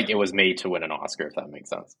feels like it was made to win an Oscar if that makes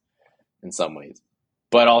sense in some ways,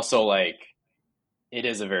 but also like it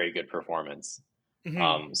is a very good performance.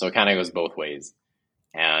 Hmm. So it kind of goes both ways,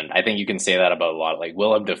 and I think you can say that about a lot. Like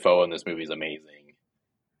Willem Dafoe in this movie is amazing.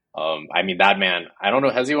 I mean, that man, I don't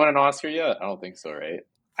know, has he won an Oscar yet? I don't think so, right?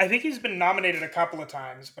 I think he's been nominated a couple of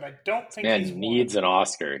times, but I don't This think he's man needs won. an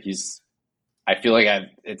Oscar. I feel like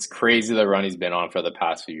it's crazy the run he's been on for the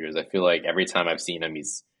past few years. I feel like every time I've seen him,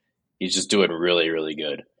 he's just doing really, really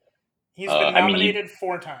good. He's been I mean, nominated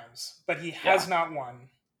 4 times, but he yeah, has not won.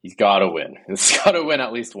 he's got to win. He's got to win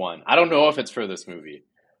at least one. I don't know if it's for this movie,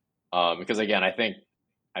 because again, I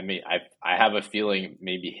have a feeling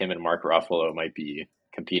maybe him and Mark Ruffalo might be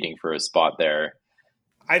competing for a spot there,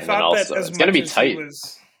 I and then thought that also as it's gonna much be as he tight.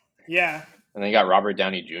 was, yeah. And then you got Robert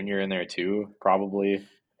Downey Jr. in there too, probably.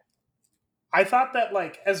 I thought that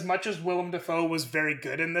like as much as Willem Dafoe was very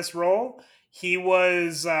good in this role, he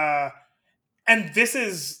was and this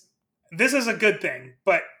is a good thing,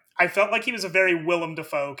 but I felt like he was a very Willem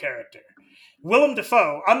Dafoe character. Willem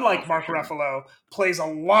Dafoe, Oh, unlike for Mark sure. Ruffalo, plays a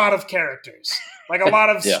lot of characters, like a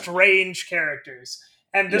lot of Yeah, strange characters,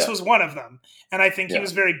 and this yeah, was one of them. And I think he yeah,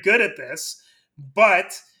 was very good at this,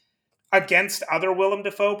 but against other Willem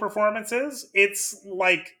Dafoe performances, it's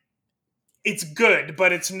like it's good,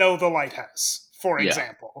 but it's no The Lighthouse, for yeah,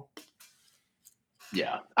 example.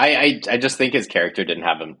 yeah. I just think his character didn't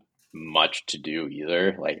have him much to do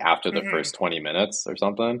either. Like after the Hmm. first 20 minutes or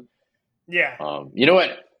something. Yeah. You know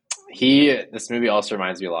what? This movie also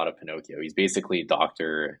reminds me a lot of Pinocchio. He's basically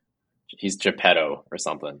Doctor. He's Geppetto or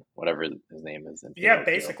something, whatever his name is in Yeah,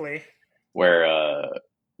 Pinocchio. basically. Where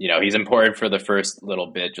he's important for the first little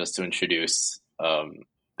bit just to introduce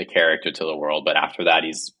the character to the world, but after that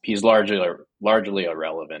he's largely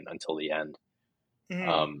irrelevant until the end. Hmm.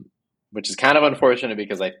 um, which is kind of unfortunate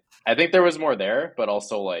because I think there was more there, but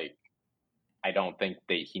also like I don't think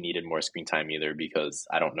that he needed more screen time either because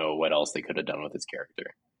I don't know what else they could have done with his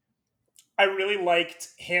character. I really liked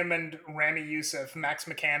him and Rami Youssef, Max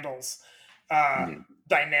McCandless, uh, Mm-hmm.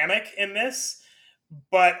 dynamic in this.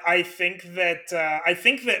 But I think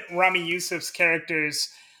that Rami Youssef's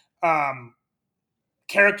um,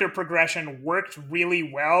 character progression worked really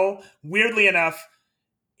well. Weirdly enough,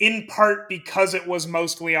 in part because it was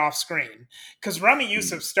mostly off screen. Because Rami Mm-hmm.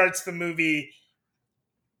 Youssef starts the movie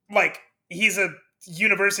like he's a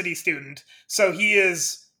university student, so he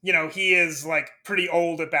is like pretty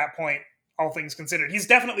old at that point, all things considered. He's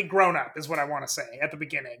definitely grown up is what I want to say at the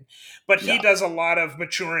beginning, but he Yeah. does a lot of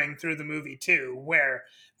maturing through the movie too, where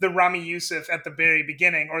the Rami Youssef at the very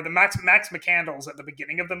beginning, or the Max McCandles at the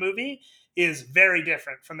beginning of the movie, is very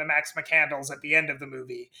different from the Max McCandles at the end of the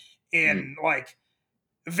movie Mm-hmm. in like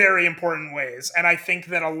very important ways. And I think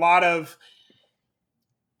that a lot of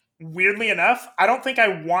weirdly enough, I don't think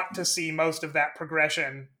I want to see most of that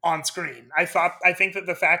progression on screen. I think that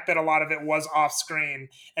the fact that a lot of it was off screen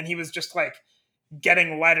and he was just like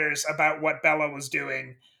getting letters about what Bella was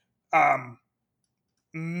doing um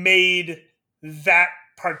made that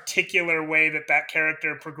particular way that that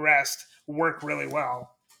character progressed work really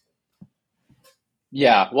well.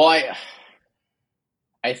 Yeah. Well,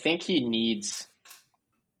 I think he needs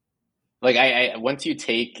like I once you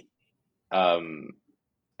take um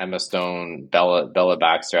Emma Stone, Bella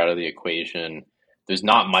Baxter out of the equation, there's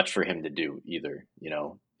not much for him to do either.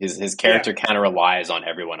 His Yeah. character kind of relies on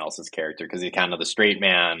everyone else's character because he's kind of the straight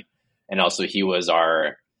man, and also he was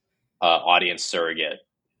our audience surrogate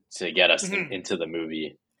to get us Hmm. into the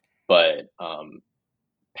movie. But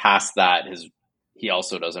past that, his he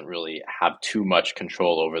also doesn't really have too much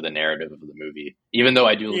control over the narrative of the movie. Even though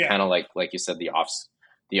I do Yeah. kind of like you said, the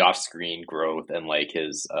off screen growth and like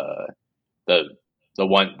his the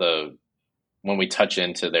the when we touch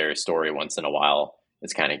into their story once in a while,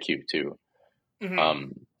 it's kind of cute too. Hmm.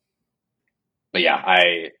 Um, but yeah,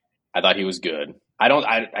 I thought he was good. I don't.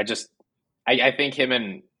 I just I think him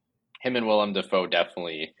and Willem Dafoe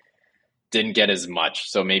definitely didn't get as much.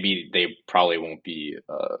 So maybe they probably won't be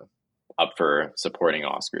up for supporting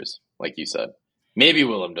Oscars, like you said. Maybe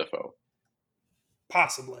Willem Dafoe,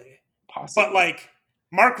 Possibly. But possibly. like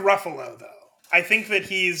Mark Ruffalo though, I think that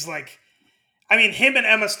he's like, I mean, him and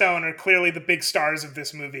Emma Stone are clearly the big stars of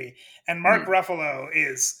this movie, and Mark Mm, Ruffalo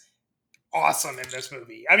is awesome in this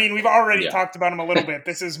movie. I mean, we've already yeah, talked about him a little bit.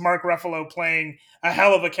 This is Mark Ruffalo playing a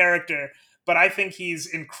hell of a character, but I think he's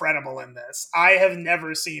incredible in this. I have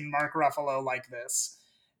never seen Mark Ruffalo like this.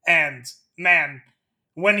 And man,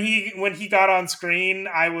 when he got on screen,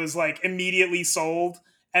 I was like immediately sold,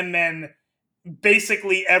 and then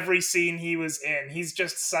basically every scene he was in, he's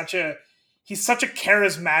such a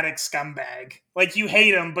charismatic scumbag. Like you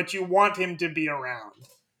hate him, but you want him to be around.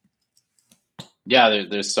 yeah.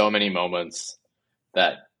 There's so many moments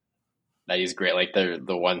that that he's great. Like the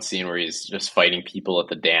one scene where he's just fighting people at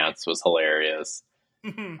the dance was hilarious.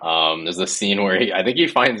 There's a scene where I think he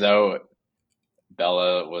finds out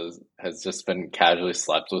Bella has just been casually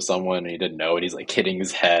slept with someone and he didn't know it. He's like hitting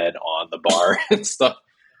his head on the bar and stuff.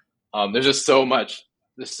 There's just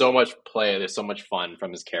there's so much play, there's so much fun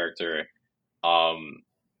from his character. Um,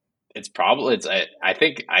 I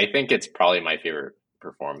think it's probably my favorite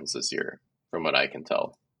performance this year, from what I can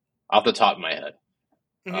tell, off the top of my head.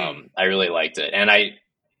 Mhm. I really liked it, and I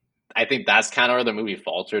think that's kind of where the movie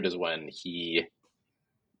faltered is when he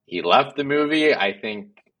left the movie. I think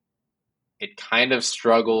it kind of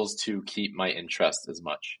struggles to keep my interest as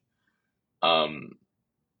much. Um,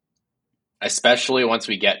 Especially once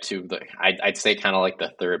we get to I'd say kind of like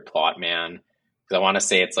the third plot man, because I want to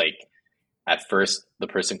say it's like at first the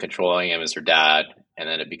person controlling him is her dad, and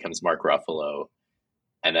then it becomes Mark Ruffalo,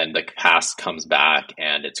 and then the past comes back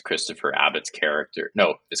and it's Christopher Abbott's character.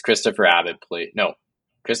 No, it's Christopher Abbott play. No,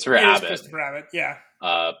 Christopher It is Abbott Christopher Abbott. Yeah,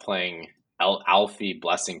 playing Alfie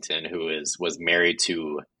Blessington, who is was married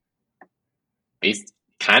to based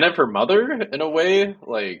kind of her mother in a way,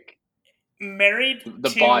 like married the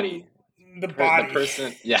to body, the the body.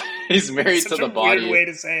 person. Yeah, he's It's married to such a the weird body. way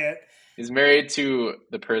to say it. He's married to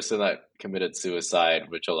the person that committed suicide,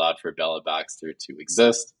 which allowed for Bella Baxter to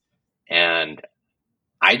exist. And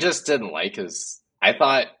I just didn't like his. I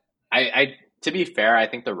thought I to be fair, I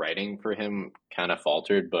think the writing for him kind of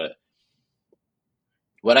faltered, but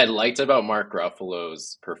what I liked about Mark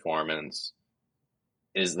Ruffalo's performance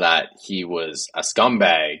is that he was a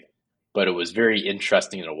scumbag, but it was very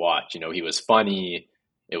interesting to watch. You know, he was funny,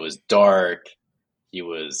 it was dark, he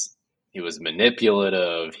was he was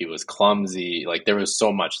manipulative, he was clumsy, like there was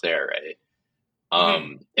so much there, right?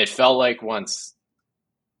 Hmm. It felt like once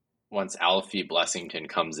Alfie Blessington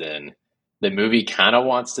comes in, the movie kind of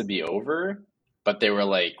wants to be over, but they were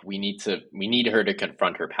like, we need her to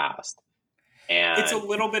confront her past. It's a And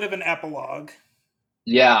little bit of an epilogue.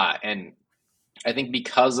 yeah, and I think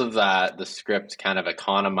because of that, the script kind of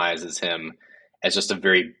economizes him as just a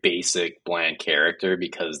very basic, bland character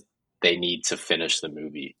because they need to finish the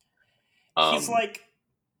movie. He's Um, like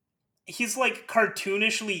he's like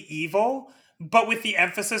cartoonishly evil, but with the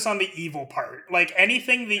emphasis on the evil part. Like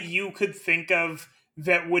anything that you could think of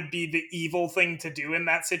that would be the evil thing to do in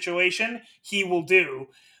that situation, he will do.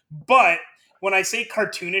 But when I say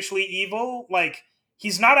cartoonishly evil, like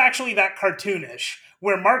he's not actually that cartoonish,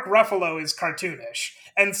 where Mark Ruffalo is cartoonish.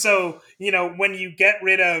 And so, when you get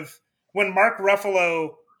rid of when Mark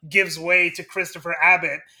Ruffalo gives way to Christopher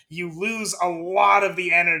Abbott, you lose a lot of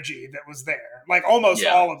the energy that was there. Like almost yeah,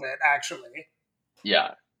 all of it, actually.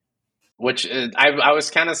 yeah. Which I was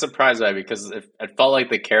kind of surprised by because it felt like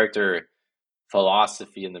the character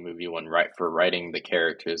philosophy in the movie when for writing the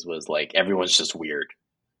characters was like everyone's just weird.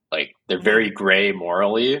 Like they're very Mm. gray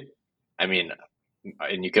morally. I mean,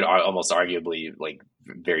 and you could almost arguably like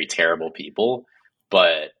very terrible people,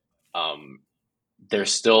 but um, they're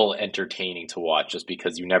still entertaining to watch just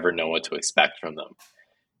because you never know what to expect from them.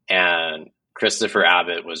 And Christopher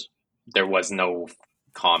Abbott was there was no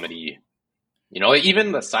comedy. You know, like,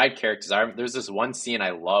 even the side characters. There's this one scene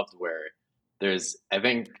I loved where there's I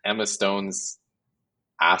think Emma Stone's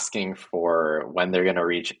asking for when they're gonna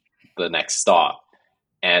reach the next stop,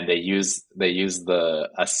 and they use the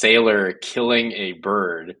a sailor killing a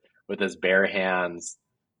bird with his bare hands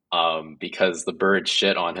because the bird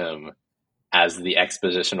shit on him as the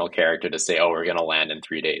expositional character to say, "Oh, we're gonna land in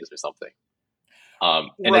 3 days" or something.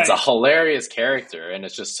 And it's a Right. hilarious character, and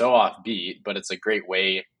it's just so offbeat, but it's a great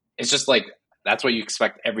way. It's just like that's what you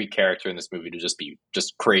expect every character in this movie to just be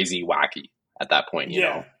just crazy wacky at that point, you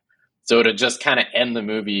Yeah. know. So to just kind of end the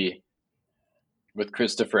movie with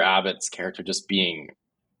Christopher Abbott's character just being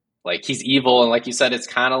like he's evil, and like you said, it's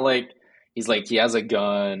kind of like he's like he has a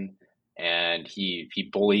gun and he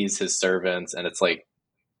bullies his servants, and it's like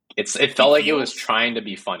it He felt like it was feels. trying to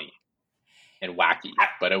be funny and wacky, I,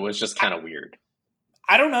 but it was just I, kind of weird.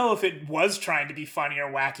 I don't know if it was trying to be funny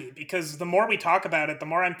or wacky because the more we talk about it, the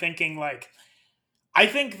more I'm thinking, like, I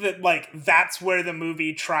think that, like, that's where the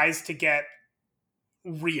movie tries to get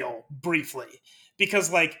real briefly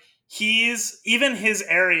because like he's even his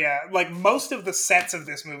area, like most of the sets of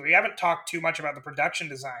this movie, we haven't talked too much about the production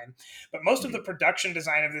design, but most of the Mhm. production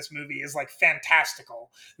design of this movie is like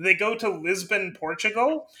fantastical. They go to Lisbon,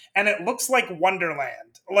 Portugal, and it looks like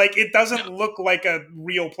Wonderland. Like it doesn't Yeah. look like a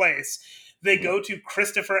real place. They Mhm. go to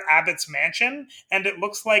Christopher Abbott's mansion, and it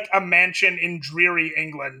looks like a mansion in dreary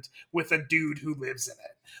England with a dude who lives in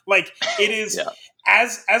it. Like it is Yeah.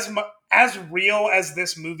 as real as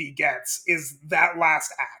this movie gets is that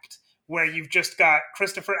last act where you've just got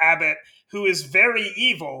Christopher Abbott who is very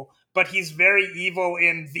evil, but he's very evil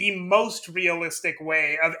in the most realistic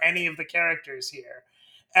way of any of the characters here.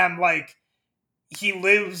 And like he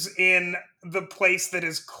lives in the place that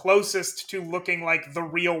is closest to looking like the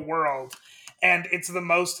real world, and it's the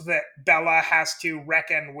most that Bella has to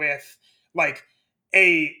reckon with, like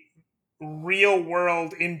a real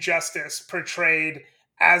world injustice portrayed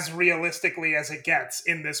as realistically as it gets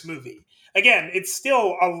in this movie. Again, it's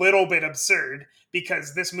still a little bit absurd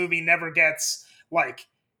because this movie never gets like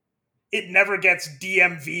it never gets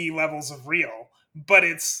DMV levels of real, but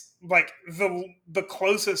it's like the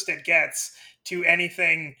closest it gets to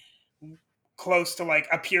anything close to like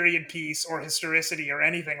a period piece or historicity or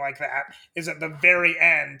anything like that is at the very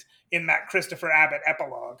end in that Christopher Abbott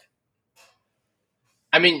epilogue.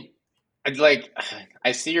 I mean, like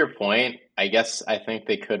I see your point. I guess I think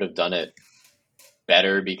they could have done it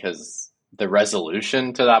better because the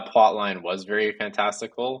resolution to that plot line was very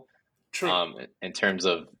fantastical. True. In terms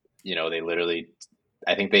of, they literally,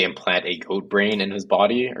 I think they implant a goat brain in his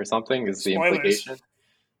body or something is the Spoilers. implication.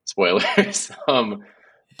 Spoilers.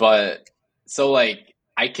 But so like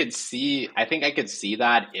I think I could see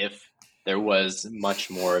that if there was much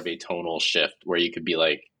more of a tonal shift where you could be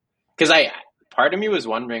like, because part of me was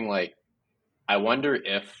wondering like, I wonder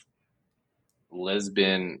if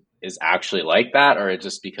Lisbon is actually like that, or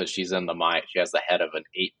just because she's in the mind, she has the head of an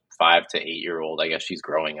 5 to 8 year old. I guess she's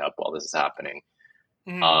growing up while this is happening.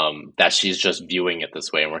 Mm. That she's just viewing it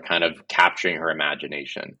this way, and we're kind of capturing her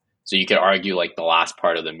imagination. So you could argue like the last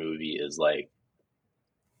part of the movie is like,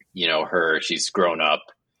 she's grown up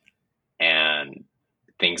and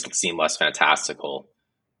things seem less fantastical.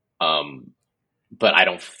 Um, but I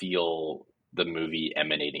don't feel the movie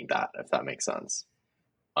emanating that, if that makes sense.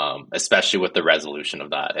 Especially with the resolution of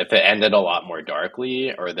that. If it ended a lot more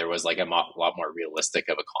darkly, or there was like a lot more realistic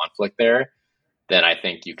of a conflict there, then I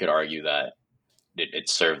think you could argue that it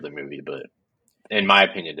served the movie. But in my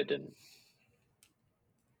opinion, it didn't.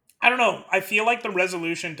 I don't know. I feel like the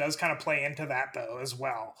resolution does kind of play into that though as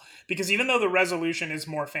well, because even though the resolution is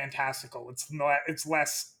more fantastical, it's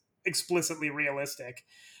less explicitly realistic.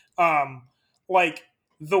 Um, like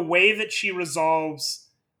the way that she resolves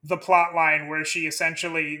the plot line, where she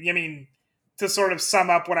essentially, I mean, to sort of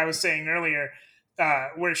sum up what I was saying earlier,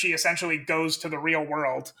 where she essentially goes to the real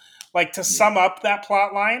world. Like to Mm. sum up that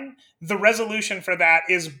plot line, the resolution for that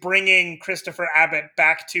is bringing Christopher Abbott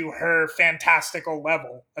back to her fantastical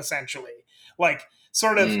level, essentially. Like,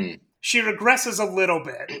 sort of, Mm. she regresses a little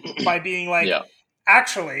bit by being like, Yeah,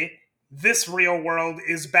 actually, this real world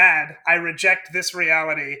is bad. I reject this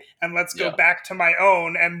reality, and let's go yeah, back to my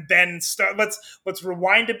own, and then start. Let's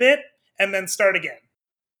rewind a bit and then start again.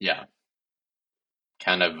 yeah.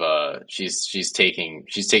 Kind of. She's taking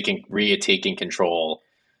control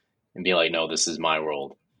and be like, no, this is my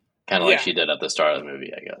world. Kind of like Yeah. she did at the start of the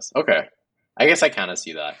movie, I guess. Okay, I guess I kind of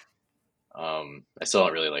see that. I still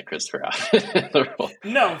don't really like Christopher Abbott in the role.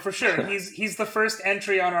 No, for sure. He's the first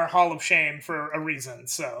entry on our Hall of Shame for a reason.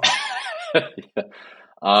 So Yeah.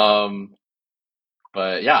 Um,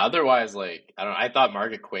 but yeah, otherwise, like I don't. I thought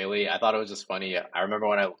Margaret Qualley. I thought it was just funny. I remember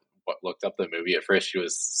when I looked up the movie at first, she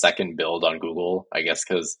was second billed on Google. I guess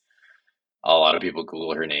because a lot of people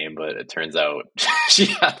Google her name, but it turns out she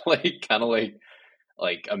had like kind of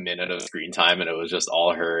like a minute of screen time, and it was just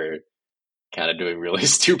all her kind of doing really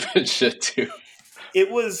stupid shit too. it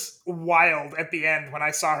was wild at the end when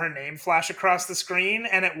I saw her name flash across the screen,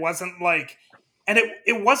 and it wasn't like, and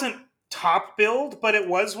it wasn't top build, but it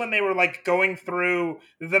was when they were like going through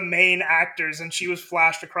the main actors, and she was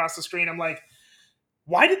flashed across the screen. I'm like,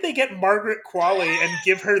 why did they get Margaret Qualley and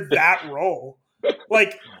give her that role?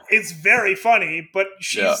 Like, it's very funny, but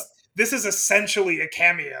Yeah, this is essentially a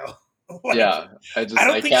cameo. Like, yeah. I don't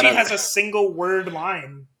I think can't she have. has a single word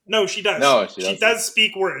line. No, she does. No, she She doesn't. does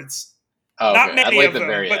speak words. Oh, Not okay. At many like of the them,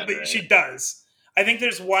 very but end, right? she does. I think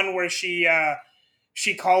there's one where she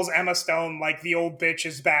calls Emma Stone like the old bitch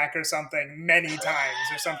is back or something many times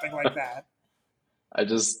or something like that.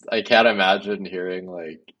 I can't imagine hearing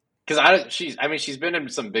like because I mean she's been in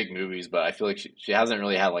some big movies, but I feel like she hasn't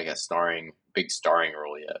really had like a big starring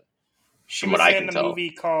role yet, She from what was I in can a tell. movie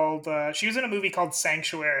called she was in a movie called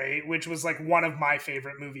Sanctuary, which was like one of my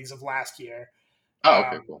favorite movies of last year. Oh,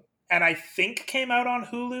 okay, Um, cool. and I think came out on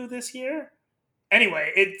Hulu this year.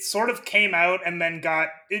 Anyway, it sort of came out and then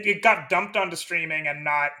it got dumped onto streaming and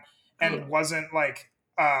Ugh. wasn't like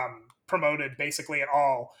promoted basically at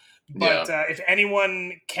all. Yeah. But if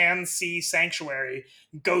anyone can see Sanctuary,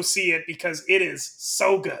 go see it because it is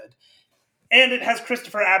so good. And it has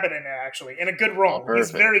Christopher Abbott in it, actually, in a good Oh, role.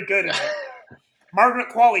 He's perfect. very good Yeah. in it. Margaret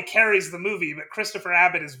Qualley carries the movie, but Christopher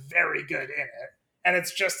Abbott is very good in it. And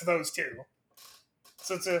it's just those two.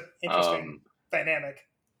 So it's an interesting Um. dynamic.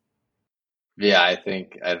 Yeah, I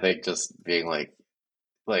think just being like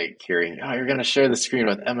hearing, oh, you're gonna share the screen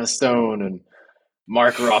with Emma Stone and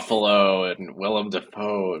Mark Ruffalo and Willem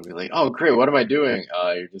Dafoe, and be like, oh, great, what am I doing?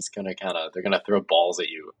 You're just gonna they're gonna throw balls at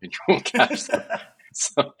you and you won't catch them.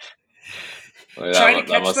 So like, Try to that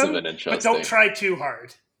catch must have them, been but don't interesting. try too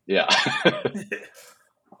hard. Yeah.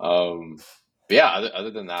 But yeah,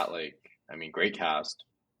 other than that, like, I mean, great cast,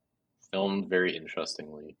 filmed very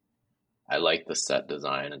interestingly. I like the set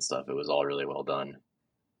design and stuff. It was all really well done.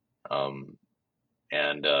 Um,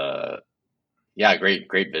 and yeah, great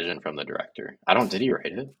vision from the director. I don't, did he write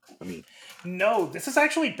it? I mean, No, this is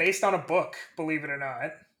actually based on a book, believe it or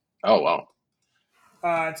not. oh wow,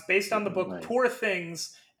 It's based on the book nice. Poor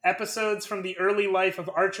Things, episodes from the early life of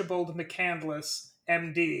Archibald McCandless,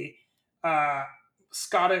 MD, uh,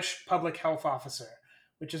 Scottish public health officer,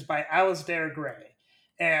 which is by Alisdair Gray.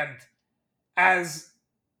 And as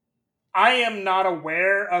I am not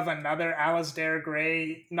aware of another Alisdair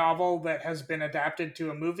Gray novel that has been adapted to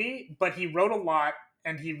a movie, but he wrote a lot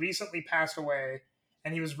and he recently passed away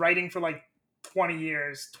and he was writing for like 20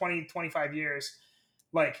 years, 20, 25 years.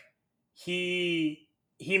 Like he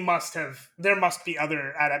must have there must be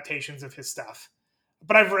other adaptations of his stuff.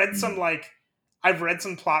 But I've read some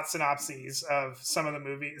plot synopses of some of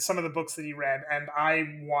the books that he read, and I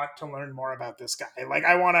want to learn more about this guy. Like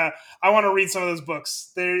I want to read some of those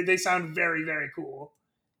books. They sound very very cool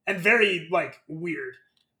and very like weird,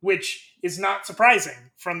 which is not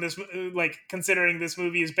surprising from this like considering this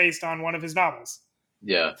movie is based on one of his novels.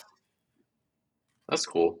 Yeah, that's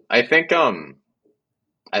cool. I think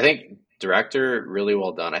director really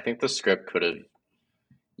well done. I think the script could have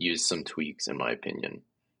used some tweaks, in my opinion.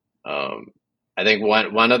 Um, I think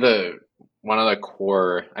one of the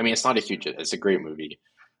core. I mean, it's not a huge. It's a great movie,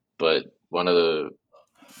 but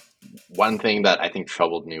one thing that I think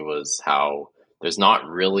troubled me was how there's not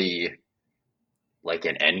really like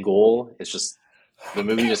an end goal. It's just the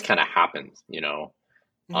movie just kind of happens, you know.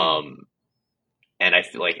 Mhm. Um, and I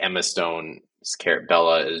feel like Emma Stone's character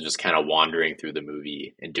Bella is just kind of wandering through the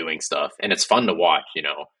movie and doing stuff, and it's fun to watch, you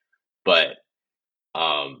know. But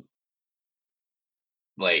um,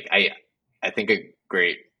 like I think a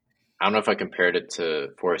great. I don't know if I compared it to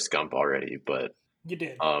Forrest Gump already, but You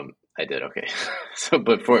did. I did okay. So,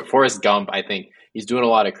 but for Forrest Gump, I think he's doing a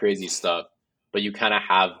lot of crazy stuff, but you kind of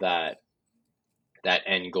have that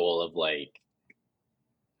end goal of like,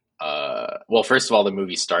 well, first of all, the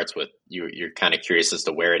movie starts with you're kind of curious as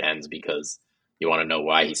to where it ends because you want to know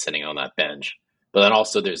why he's sitting on that bench. But then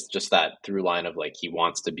also there's just that through line of like he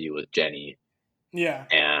wants to be with Jenny, Yeah.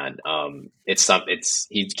 and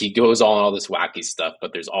he goes on all this wacky stuff,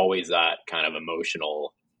 but there's always that kind of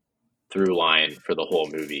emotional through line for the whole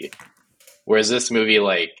movie. Whereas this movie,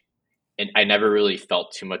 like, I never really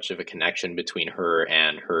felt too much of a connection between her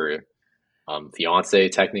and her fiance,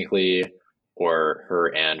 technically, or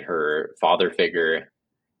her and her father figure.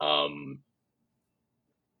 Um,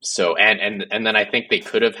 so, and then I think they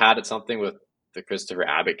could have had something with the Christopher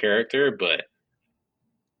Abbott character, but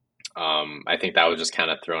I think that was just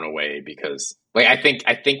kind of thrown away because, like, I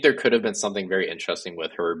think there could have been something very interesting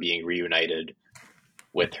with her being reunited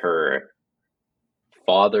with her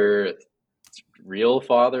father, real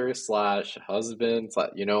father slash husband,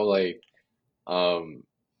 you know, like um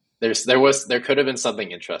there could have been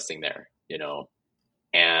something interesting there, you know,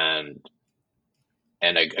 and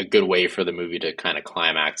a good way for the movie to kind of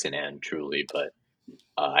climax and end truly, but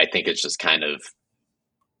I think it's just kind of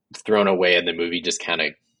thrown away and the movie just kind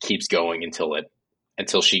of keeps going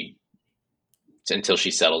until she until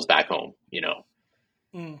she settles back home, you know.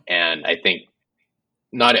 Mm. And I think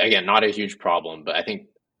not a huge problem, but I think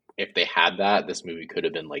if they had that, this movie could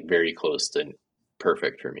have been like very close to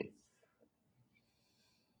perfect for me.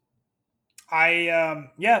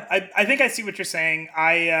 I think I see what you're saying.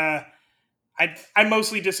 I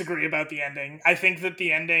mostly disagree about the ending. I think that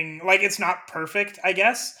the ending, like, it's not perfect, I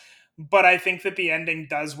guess, but I think that the ending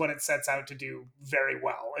does what it sets out to do very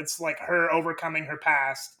well. It's like her overcoming her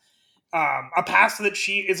past, a past that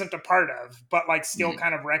she isn't a part of, but like still Mm,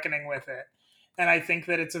 kind of reckoning with it. And I think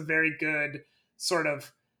that it's a very good sort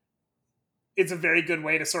of it's a very good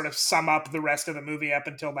way to sort of sum up the rest of the movie up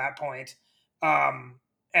until that point.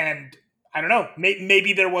 And I don't know,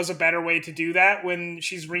 maybe there was a better way to do that when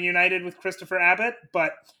she's reunited with Christopher Abbott,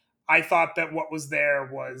 but I thought that what was there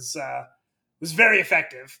was very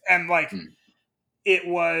effective, and like mm. it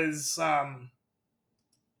was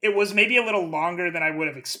it was maybe a little longer than I would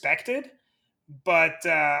have expected, but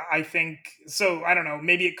I think so. I don't know,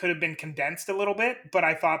 maybe it could have been condensed a little bit, but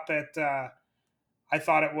I thought that. I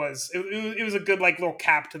thought it was a good like little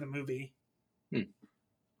cap to the movie. Hmm.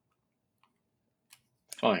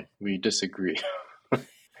 Fine, we disagree.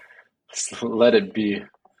 Let it be.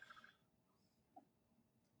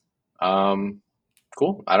 Um,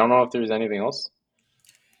 cool. I don't know if there's anything else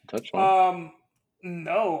to touch on. Um,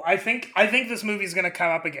 no, I think this movie's gonna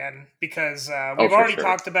come up again because Oh, we've for already sure.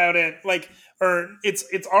 talked about it. Like, or it's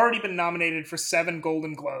already been nominated for 7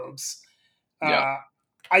 Golden Globes. Yeah, Uh,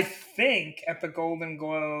 I think at the Golden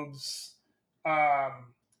Globes,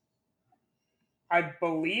 um, I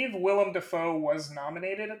believe Willem Dafoe was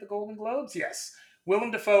nominated at the Golden Globes. Yes,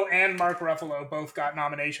 Willem Dafoe and Mark Ruffalo both got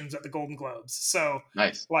nominations at the Golden Globes. So,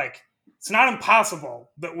 nice. like, it's not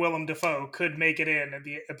impossible that Willem Dafoe could make it in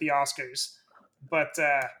at the Oscars. But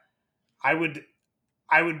I would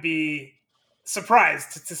I would be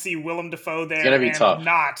surprised to see Willem Dafoe It's there gonna be and tough.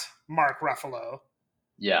 not Mark Ruffalo.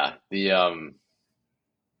 Yeah,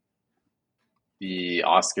 the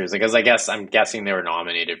Oscars, because I guess I'm guessing they were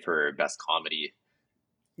nominated for best comedy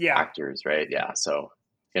Yeah, actors, right? Yeah, so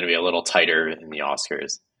it's gonna be a little tighter in the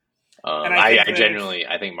Oscars. and I think I that if genuinely,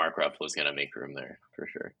 I think Mark Ruffalo is gonna make room there for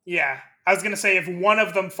sure. yeah, I was gonna say if one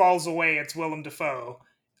of them falls away, it's Willem Dafoe.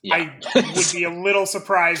 Yeah, I would be a little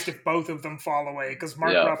surprised if both of them fall away because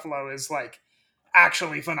Mark yeah, Ruffalo is like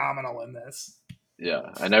actually phenomenal in this. yeah.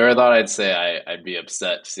 I never thought I'd say I'd be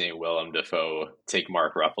upset seeing Willem Dafoe take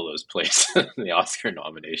Mark Ruffalo's place in the Oscar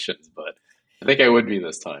nominations, but I think I would be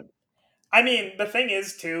this time. I mean, the thing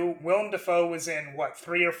is, too, Willem Dafoe was in, what,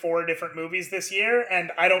 3 or 4 different movies this year, and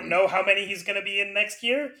I don't Mm, know how many he's going to be in next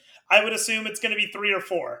year. I would assume it's going to be 3 or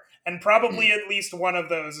 4, and probably mm. at least one of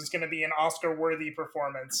those is going to be an Oscar worthy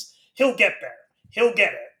performance. He'll get there. He'll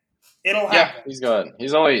get it. It'll Yeah, happen.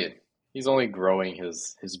 he's only growing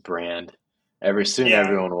his brand. Every soon, Yeah.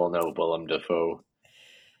 everyone will know Willem Dafoe.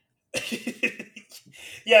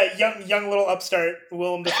 Yeah, young little upstart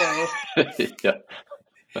Willem Dafoe. Yeah.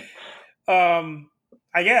 Um,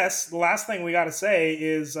 I guess the last thing we got to say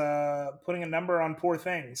is putting a number on Poor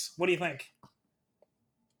Things. What do you think?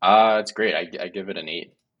 It's great. I give it an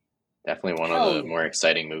 8. Definitely one of Hell the yeah! more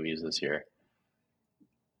exciting movies this year.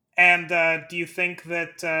 And do you think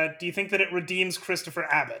that it redeems Christopher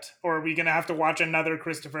Abbott, or are we going to have to watch another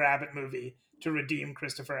Christopher Abbott movie to redeem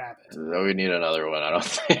Christopher Abbott? We need another one. I don't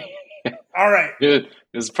think. All right, This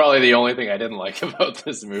is probably the only thing I didn't like about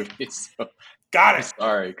this movie. So got I'm it.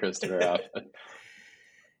 sorry, Christopher Abbott.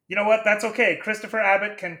 You know what? That's okay. Christopher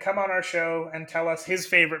Abbott can come on our show and tell us his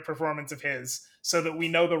favorite performance of his, so that we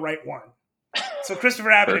know the right one. So,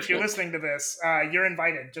 Christopher Abbott, if you're Perfect. listening to this, you're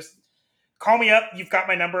invited. Just call me up. You've got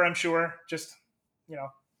my number, I'm sure. Just,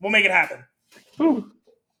 we'll make it happen. Whew.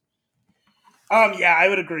 Yeah, I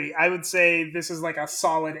would agree. I would say this is like a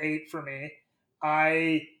solid 8 for me.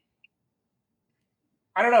 I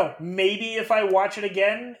I don't know. Maybe if I watch it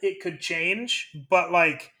again, it could change, but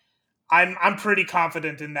like I'm pretty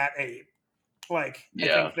confident in that 8. Like I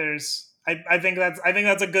Yeah, think there's I think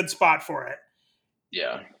that's a good spot for it.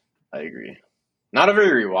 yeah, I agree. Not a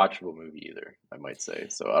very rewatchable movie either, I might say.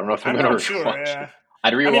 So I don't know if I'm I'm gonna not sure. rewatch it. Yeah.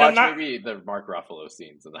 I'd I mean, I'm rewatch not maybe the Mark Ruffalo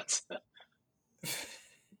scenes, and that's it.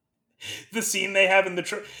 the scene they have in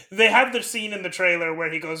they have the scene in the trailer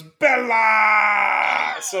where he goes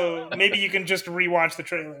Bella. So maybe you can just rewatch the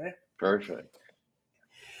trailer. Perfect.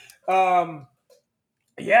 Um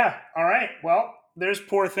yeah, all right. Well, there's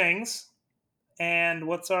Poor Things. And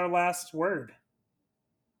what's our last word?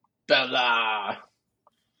 Bella.